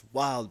shit was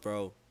wild,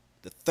 bro.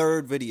 The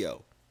third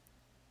video.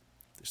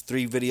 There's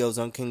 3 videos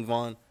on King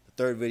Von. The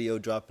third video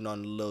dropping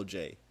on Lil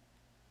J.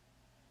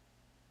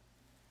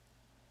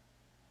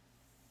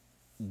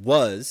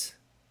 Was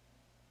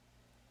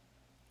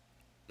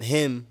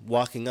him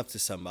walking up to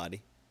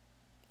somebody,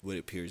 what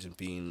appears to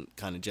being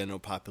kind of general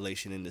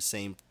population in the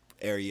same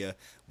area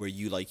where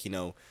you, like,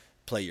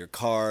 play your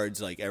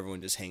cards, like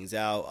everyone just hangs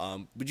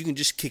out. But you can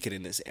just kick it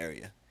in this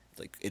area.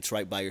 Like, it's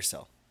right by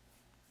yourself.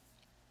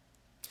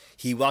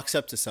 He walks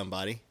up to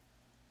somebody.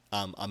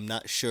 I'm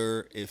not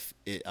sure if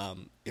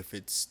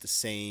it's the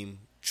same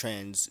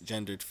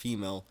transgendered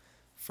female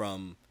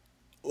from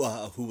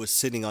who was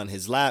sitting on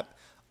his lap,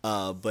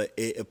 but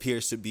it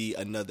appears to be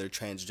another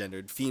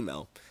transgendered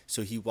female.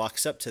 So he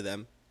walks up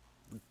to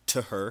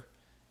her,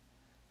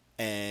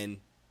 and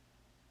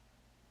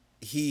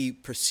he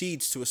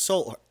proceeds to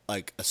assault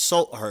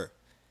her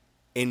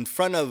in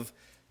front of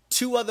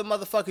 2 other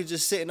motherfuckers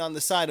just sitting on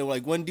the side. And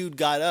like, one dude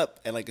got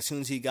up, and like, as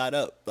soon as he got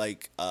up,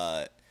 like,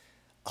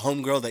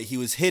 homegirl that he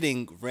was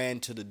hitting ran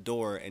to the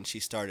door, and she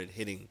started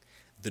hitting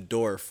the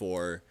door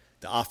for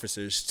the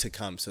officers to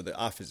come. So the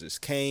officers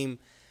came,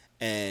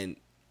 and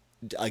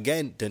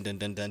again, dun dun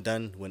dun dun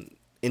dun. When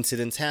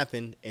incidents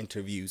happen,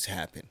 interviews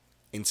happen.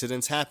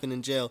 Incidents happen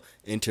in jail,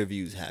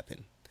 interviews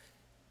happen.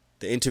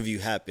 The interview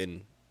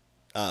happened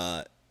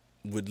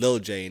with Lil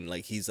J, and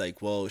like, he's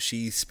like, well,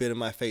 she spit in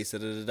my face, da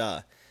da da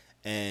da.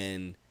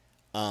 And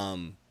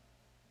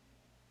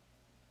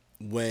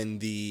when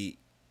the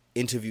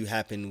interview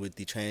happened with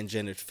the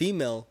transgender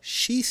female,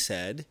 she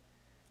said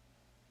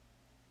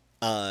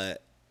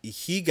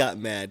he got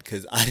mad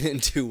because I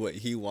didn't do what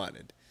he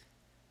wanted,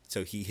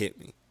 so he hit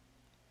me.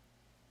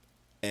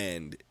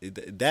 And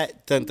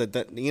that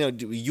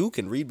you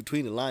can read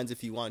between the lines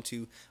if you want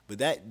to, but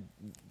that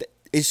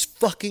is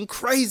fucking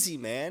crazy,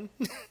 man.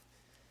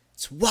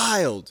 It's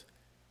wild.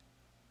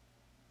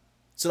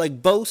 So,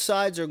 like, both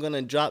sides are going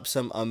to drop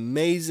some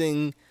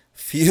amazing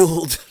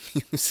fueled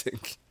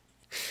music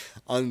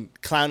on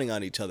clowning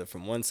on each other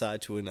from one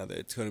side to another.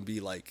 It's going to be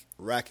like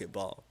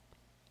racquetball.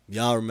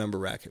 Y'all remember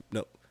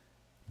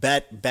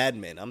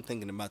badminton. I'm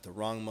thinking about the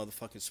wrong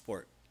motherfucking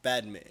sport.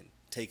 Badminton.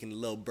 Taking a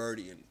little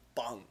birdie and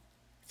bong.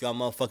 If y'all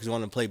motherfuckers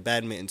want to play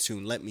badminton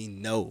soon, let me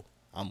know.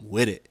 I'm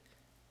with it.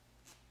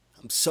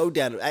 I'm so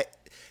down.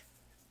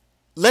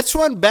 Let's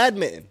run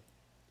badminton.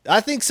 I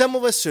think some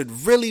of us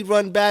should really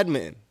run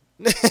badminton.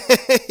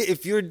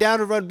 If you're down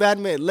to run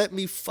badminton, let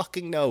me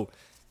fucking know.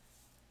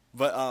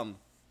 But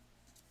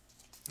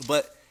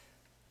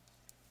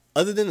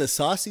other than the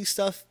saucy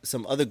stuff,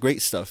 some other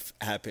great stuff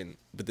happened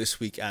but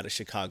this week out of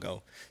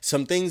Chicago.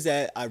 Some things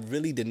that I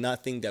really did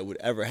not think that would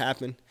ever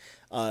happen,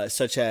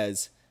 such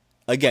as,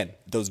 again,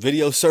 those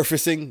videos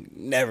surfacing.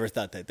 Never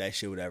thought that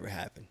shit would ever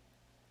happen.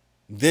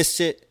 This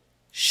shit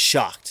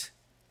shocked.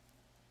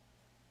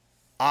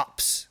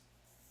 Ops,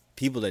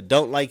 people that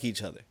don't like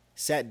each other,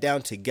 sat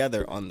down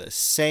together on the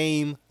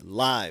same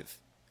live.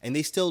 And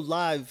they still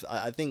live,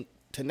 I think,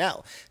 to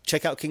now.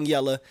 Check out King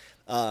Yella.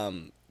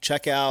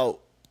 Check out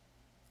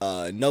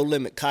No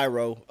Limit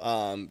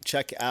Cairo.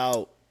 Check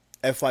out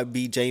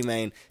FYB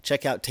J-Main.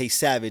 Check out Tay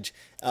Savage.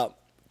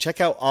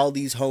 Check out all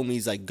these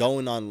homies, like,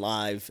 going on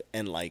live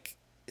and, like,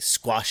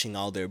 squashing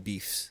all their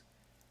beefs.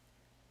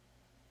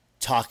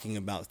 Talking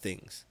about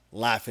things.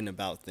 Laughing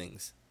about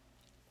things.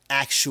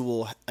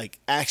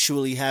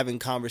 Actually having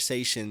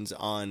conversations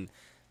on,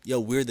 yo,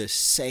 we're the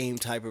same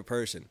type of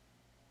person.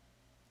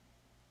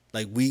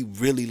 Like, we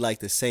really like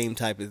the same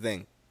type of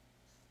thing.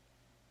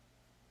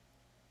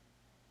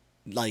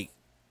 Like,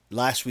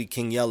 last week,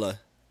 King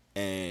Yella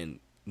and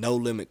No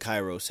Limit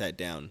Cairo sat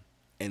down,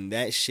 and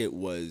that shit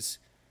was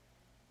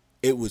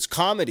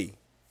comedy.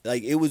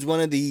 Like, it was one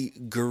of the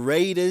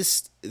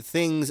greatest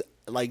things,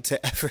 like,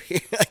 to ever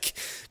hear. Like,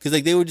 because,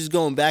 like, they were just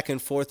going back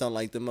and forth on,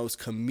 like, the most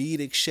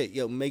comedic shit.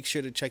 Yo, make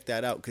sure to check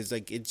that out, because,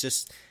 like, it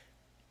just,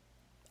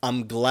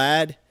 I'm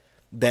glad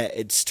that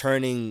it's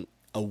turning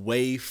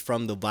away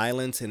from the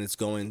violence and it's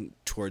going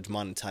towards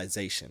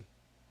monetization.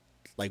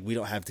 Like, we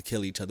don't have to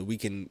kill each other. We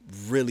can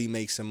really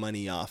make some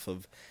money off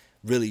of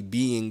really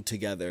being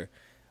together,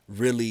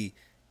 really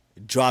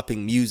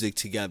dropping music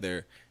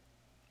together.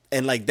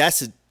 And like that's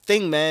the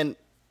thing, man.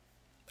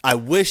 I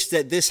wish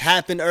that this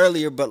happened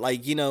earlier, but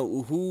like, you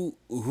know,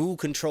 who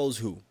controls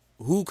who?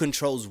 Who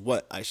controls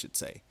what, I should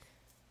say.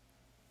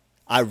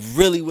 I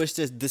really wish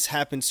this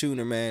happened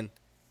sooner, man.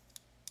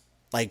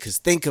 Like, cause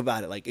think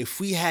about it. Like, if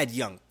we had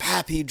Young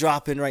Pappy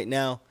dropping right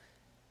now,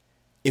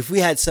 if we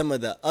had some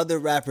of the other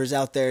rappers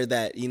out there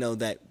that,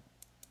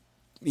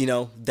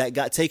 that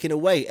got taken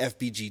away,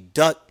 FBG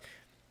Duck,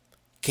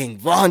 King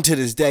Von to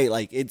this day,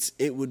 like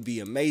it would be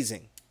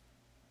amazing.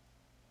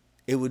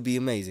 It would be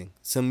amazing.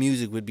 Some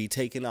music would be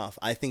taken off.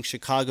 I think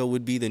Chicago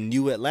would be the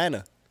new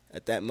Atlanta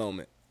at that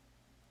moment.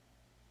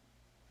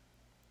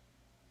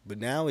 But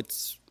now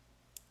it's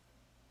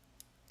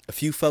a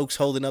few folks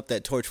holding up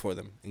that torch for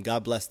them. And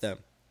God bless them.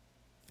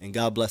 And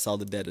God bless all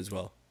the dead as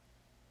well.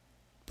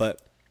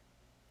 But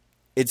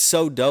it's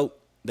so dope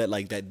that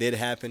like that did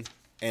happen.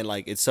 And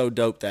like it's so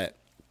dope that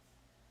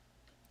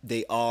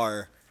they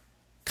are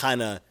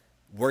kind of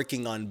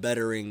working on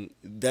bettering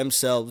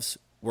themselves,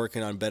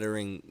 working on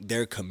bettering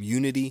their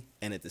community,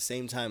 and at the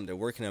same time, they're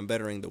working on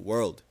bettering the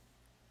world.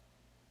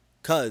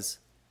 Because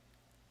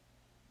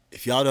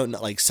if y'all don't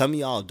know, like some of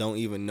y'all don't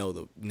even know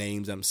the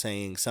names I'm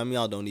saying. Some of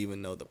y'all don't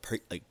even know the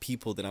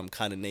people that I'm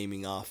kind of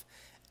naming off.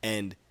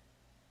 And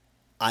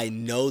I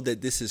know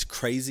that this is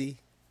crazy,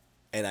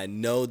 and I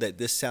know that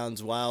this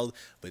sounds wild,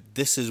 but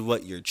this is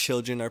what your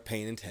children are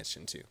paying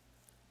attention to.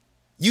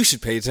 You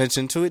should pay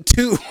attention to it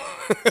too.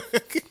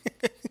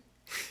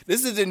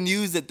 This is the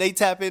news that they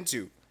tap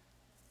into.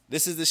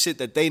 This is the shit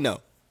that they know.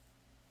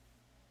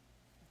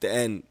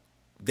 And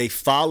they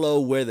follow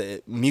where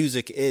the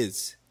music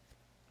is.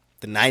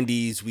 The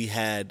 90s, we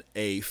had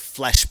a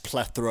flesh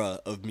plethora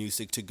of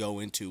music to go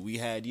into. We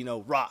had,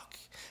 rock.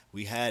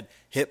 We had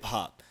hip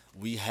hop.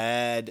 We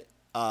had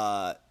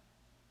a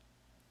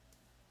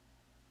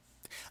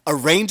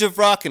range of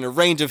rock and a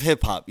range of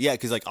hip hop. Yeah,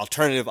 because like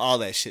alternative, all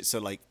that shit. So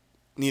like,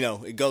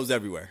 it goes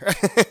everywhere.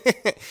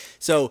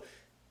 So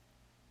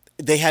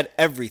they had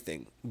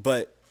everything,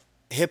 but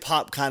hip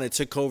hop kind of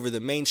took over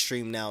the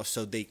mainstream now,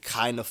 so they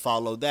kind of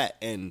follow that.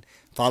 And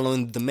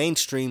following the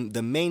mainstream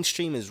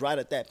is right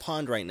at that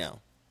pond right now.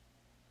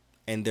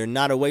 And they're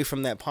not away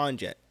from that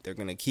pond yet. They're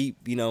going to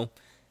keep,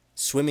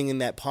 swimming in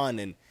that pond.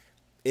 And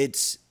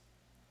it's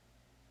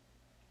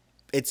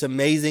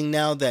amazing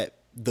now that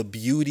the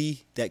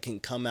beauty that can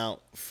come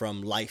out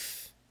from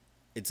life.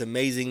 It's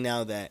amazing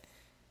now that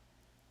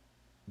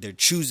they're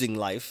choosing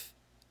life.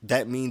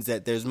 That means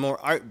that there's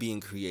more art being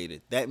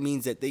created. That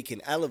means that they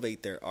can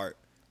elevate their art.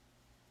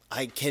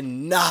 I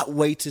cannot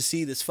wait to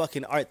see this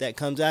fucking art that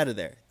comes out of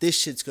there. This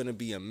shit's going to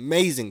be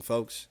amazing,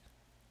 folks.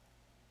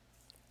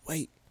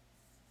 Wait.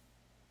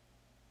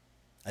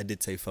 I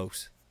did say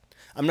folks.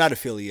 I'm not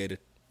affiliated.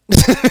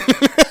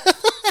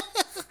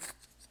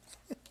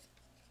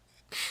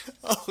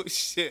 Oh,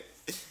 shit.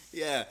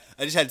 Yeah,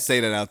 I just had to say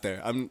that out there.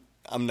 I'm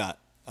not.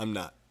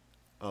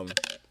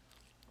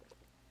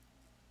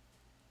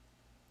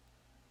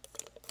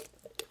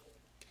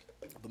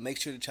 But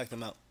make sure to check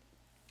them out.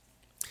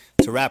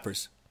 To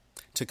rappers,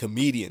 to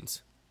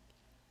comedians.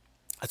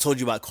 I told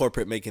you about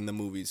corporate making the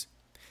movies.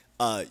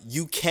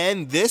 You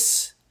can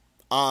this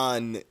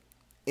on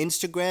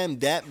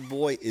Instagram. That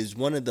boy is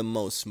one of the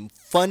most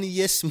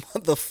funniest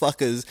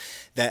motherfuckers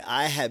that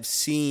I have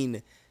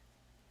seen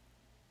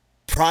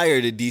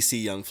prior to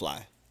DC Young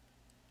Fly.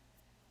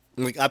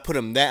 Like I put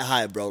him that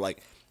high, bro.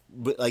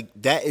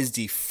 But that is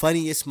the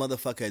funniest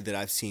motherfucker that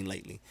I've seen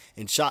lately.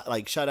 And shout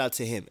out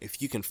to him.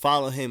 If you can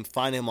follow him,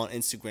 find him on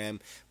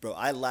Instagram, bro.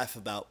 I laugh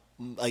about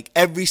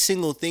every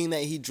single thing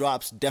that he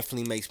drops.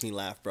 Definitely makes me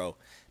laugh, bro.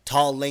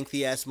 Tall,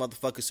 lengthy ass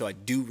motherfucker. So I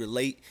do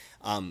relate.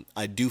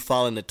 I do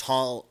fall in the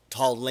tall,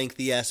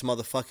 lengthy ass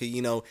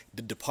motherfucker.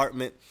 The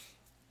department.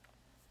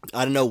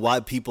 I don't know why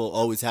people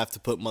always have to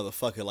put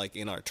motherfucker like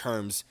in our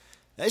terms.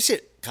 That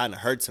shit kind of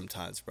hurts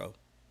sometimes, bro.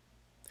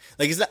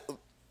 Like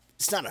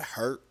it's not a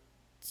hurt.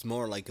 It's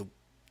more like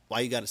why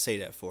you got to say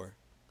that for?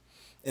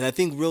 And I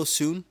think real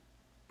soon,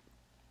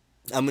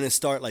 I'm going to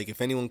start,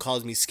 if anyone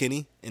calls me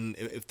skinny, and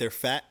if they're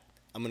fat,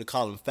 I'm going to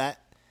call them fat.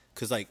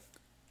 Because,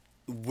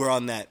 we're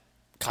on that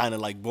kind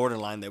of,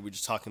 borderline that we're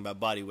just talking about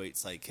body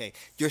weights. Like, hey,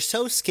 you're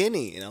so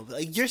skinny. And I'm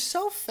like, you're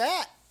so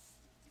fat.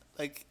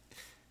 Like,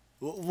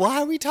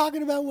 why are we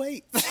talking about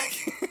weight?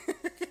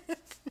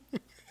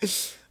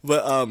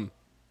 But,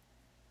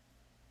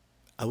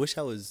 I wish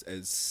I was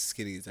as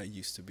skinny as I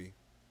used to be.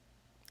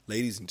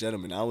 Ladies and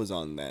gentlemen, I was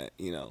on that,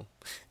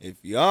 if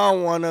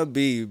y'all want to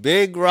be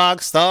big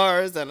rock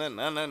stars, and I'm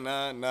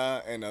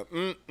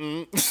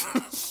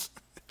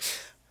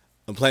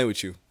playing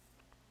with you.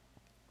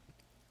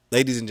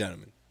 Ladies and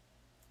gentlemen,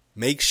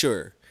 make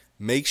sure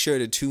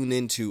to tune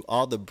into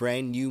all the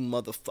brand new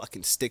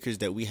motherfucking stickers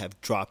that we have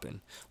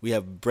dropping. We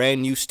have a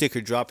brand new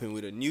sticker dropping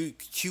with a new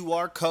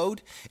QR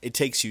code. It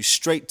takes you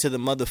straight to the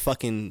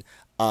motherfucking,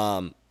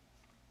 what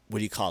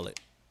do you call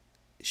it?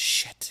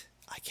 Shit.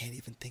 I can't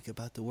even think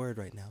about the word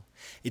right now.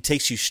 It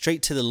takes you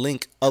straight to the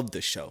link of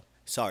the show.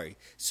 Sorry.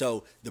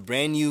 So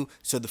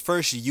the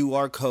first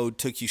UR code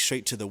took you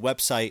straight to the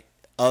website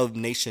of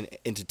Nation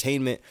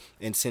Entertainment.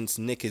 And since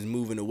Nick is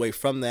moving away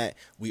from that,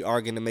 we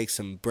are going to make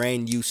some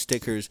brand new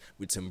stickers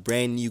with some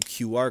brand new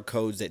QR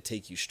codes that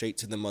take you straight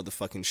to the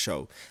motherfucking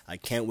show. I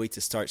can't wait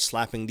to start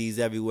slapping these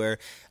everywhere.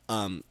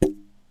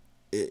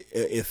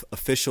 If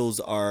officials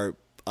are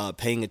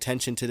paying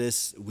attention to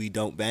this, we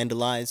don't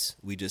vandalize.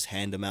 We just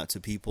hand them out to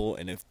people.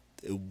 And if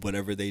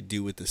whatever they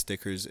do with the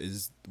stickers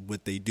is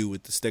what they do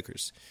with the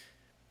stickers.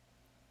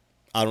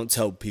 I don't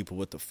tell people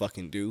what to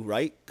fucking do,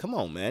 right? Come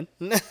on, man.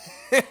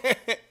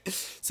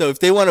 So if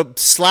they want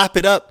to slap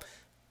it up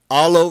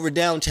all over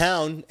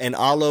downtown and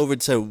all over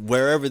to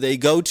wherever they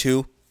go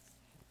to,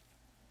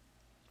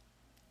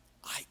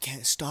 I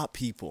can't stop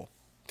people,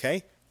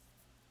 okay?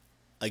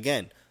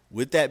 Again,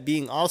 with that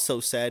being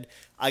also said,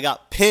 I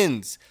got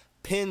pins.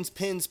 Pins.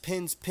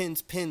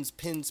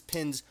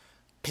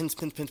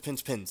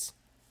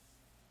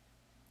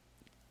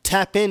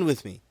 Tap in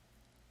with me.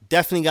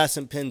 Definitely got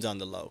some pins on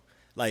the low.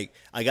 Like,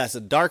 I got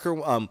some darker,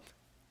 I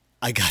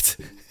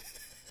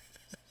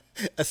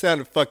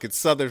sounded fucking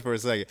southern for a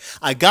second.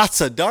 I got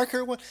a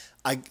darker one.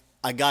 I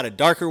got a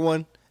darker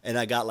one, and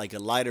I got like a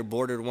lighter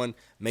bordered one.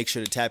 Make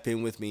sure to tap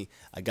in with me.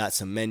 I got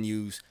some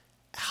menus.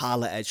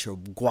 Holla at your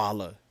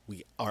guala.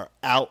 We are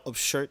out of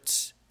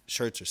shirts.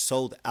 Shirts are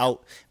sold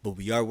out, but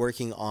we are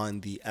working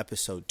on the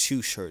episode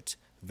 2 shirts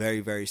very,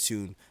 very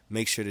soon.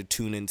 Make sure to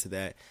tune into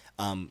that.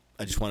 I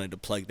just wanted to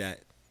plug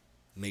that.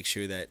 Make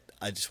sure that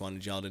I just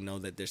wanted y'all to know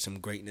that there's some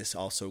greatness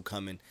also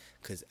coming,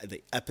 because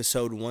the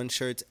episode 1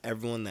 shirts,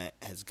 everyone that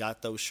has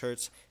got those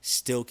shirts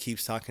still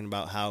keeps talking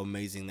about how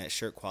amazing that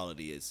shirt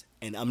quality is.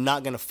 And I'm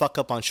not going to fuck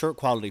up on shirt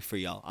quality for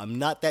y'all. I'm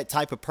not that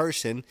type of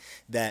person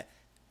that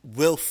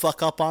will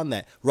fuck up on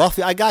that.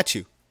 Ralphie, I got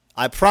you.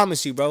 I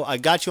promise you, bro. I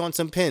got you on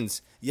some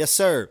pins. Yes,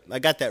 sir. I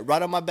got that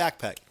right on my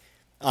backpack.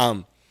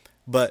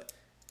 But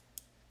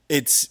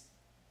it's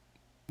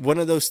one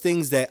of those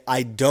things that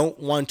I don't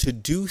want to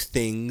do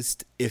things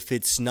if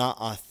it's not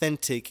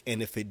authentic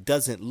and if it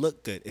doesn't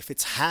look good. If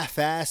it's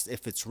half-assed,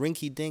 if it's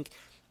rinky-dink,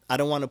 I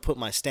don't want to put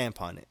my stamp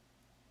on it.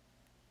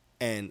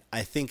 And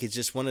I think it's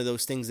just one of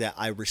those things that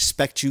I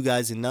respect you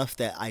guys enough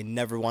that I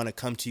never want to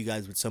come to you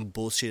guys with some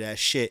bullshit ass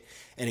shit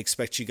and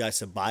expect you guys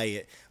to buy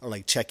it or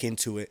like check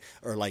into it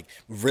or like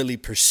really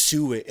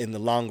pursue it in the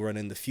long run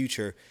in the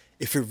future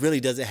if it really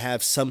doesn't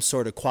have some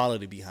sort of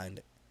quality behind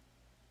it.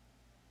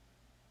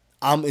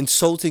 I'm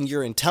insulting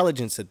your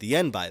intelligence at the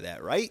end by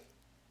that, right?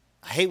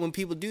 I hate when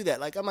people do that.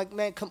 Like, I'm like,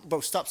 man, come,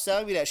 bro, stop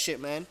selling me that shit,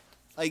 man.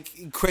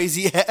 Like,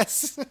 crazy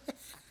ass.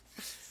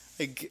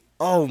 Like,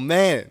 oh,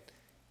 man.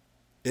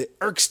 It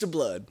irks the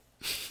blood.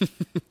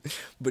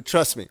 But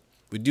trust me,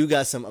 we do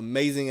got some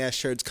amazing ass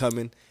shirts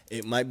coming.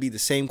 It might be the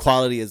same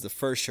quality as the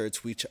first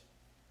shirts, which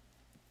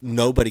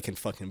nobody can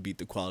fucking beat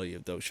the quality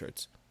of those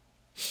shirts.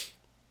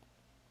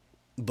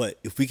 But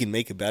if we can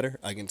make it better,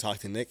 I can talk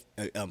to Nick.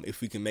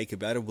 If we can make it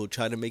better, we'll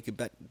try to make it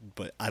better.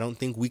 But I don't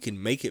think we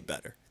can make it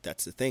better.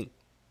 That's the thing.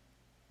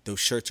 Those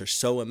shirts are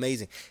so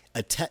amazing.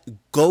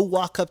 Go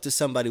walk up to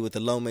somebody with a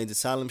Low Main's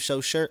Asylum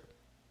Show shirt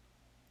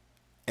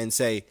and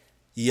say,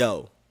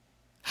 yo,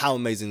 how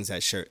amazing is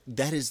that shirt?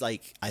 That is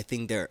like, I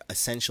think their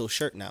essential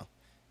shirt now.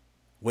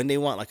 When they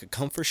want like a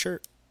comfort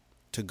shirt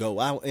to go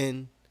out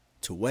in,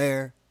 to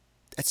wear,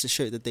 that's the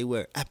shirt that they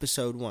wear.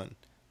 Episode 1.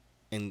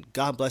 And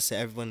God bless to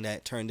everyone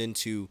that turned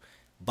into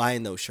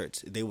buying those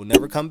shirts. They will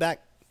never come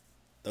back.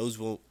 Those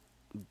will.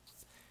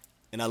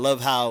 And I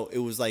love how it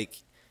was like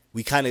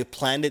we kind of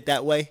planned it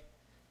that way.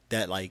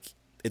 That like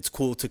it's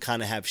cool to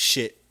kind of have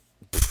shit,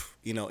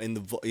 in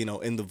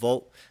the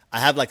vault.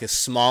 I have like a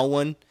small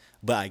one,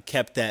 but I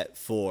kept that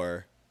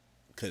for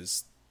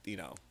because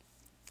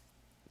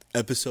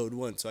episode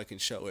 1, so I can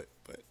show it,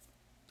 but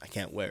I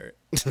can't wear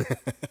it.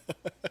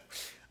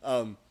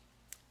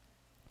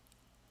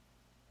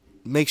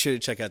 Make sure to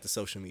check out the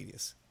social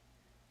medias.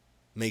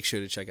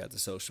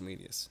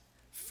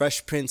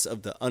 Fresh Prince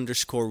of the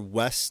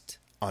 _West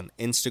on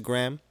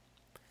Instagram.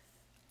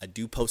 I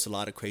do post a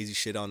lot of crazy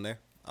shit on there.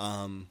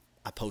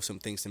 I post some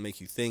things to make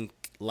you think,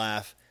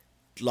 laugh,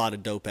 a lot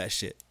of dope ass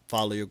shit.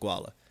 Follow your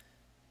guala.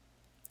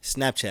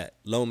 Snapchat,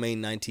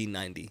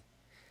 Lowmain1990.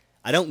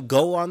 I don't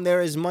go on there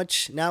as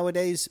much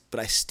nowadays, but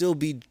I still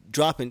be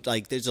dropping,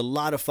 like, there's a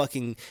lot of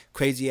fucking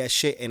crazy ass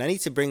shit, and I need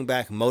to bring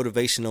back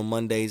Motivational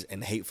Mondays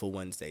and Hateful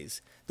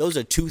Wednesdays. Those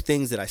are 2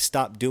 things that I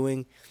stopped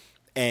doing,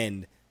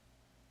 and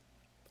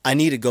I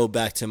need to go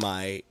back to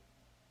my,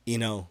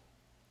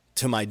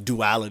 to my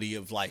duality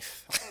of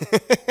life.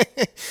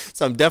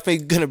 So I'm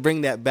definitely going to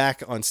bring that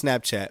back on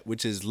Snapchat,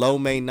 which is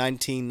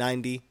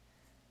Lowmain1990.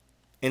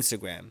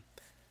 Instagram,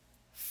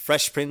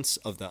 Fresh Prince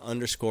of the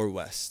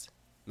 _West.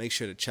 Make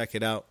sure to check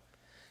it out.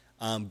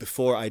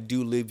 Before I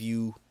do leave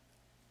you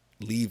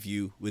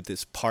with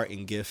this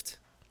parting gift,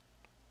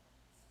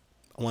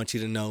 I want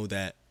you to know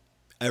that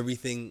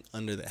everything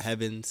under the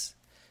heavens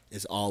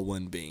is all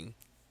one being.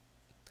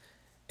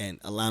 And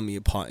allow me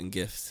a parting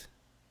gift.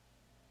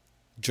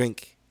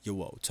 Drink your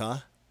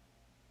water.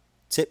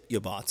 Tip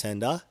your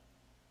bartender.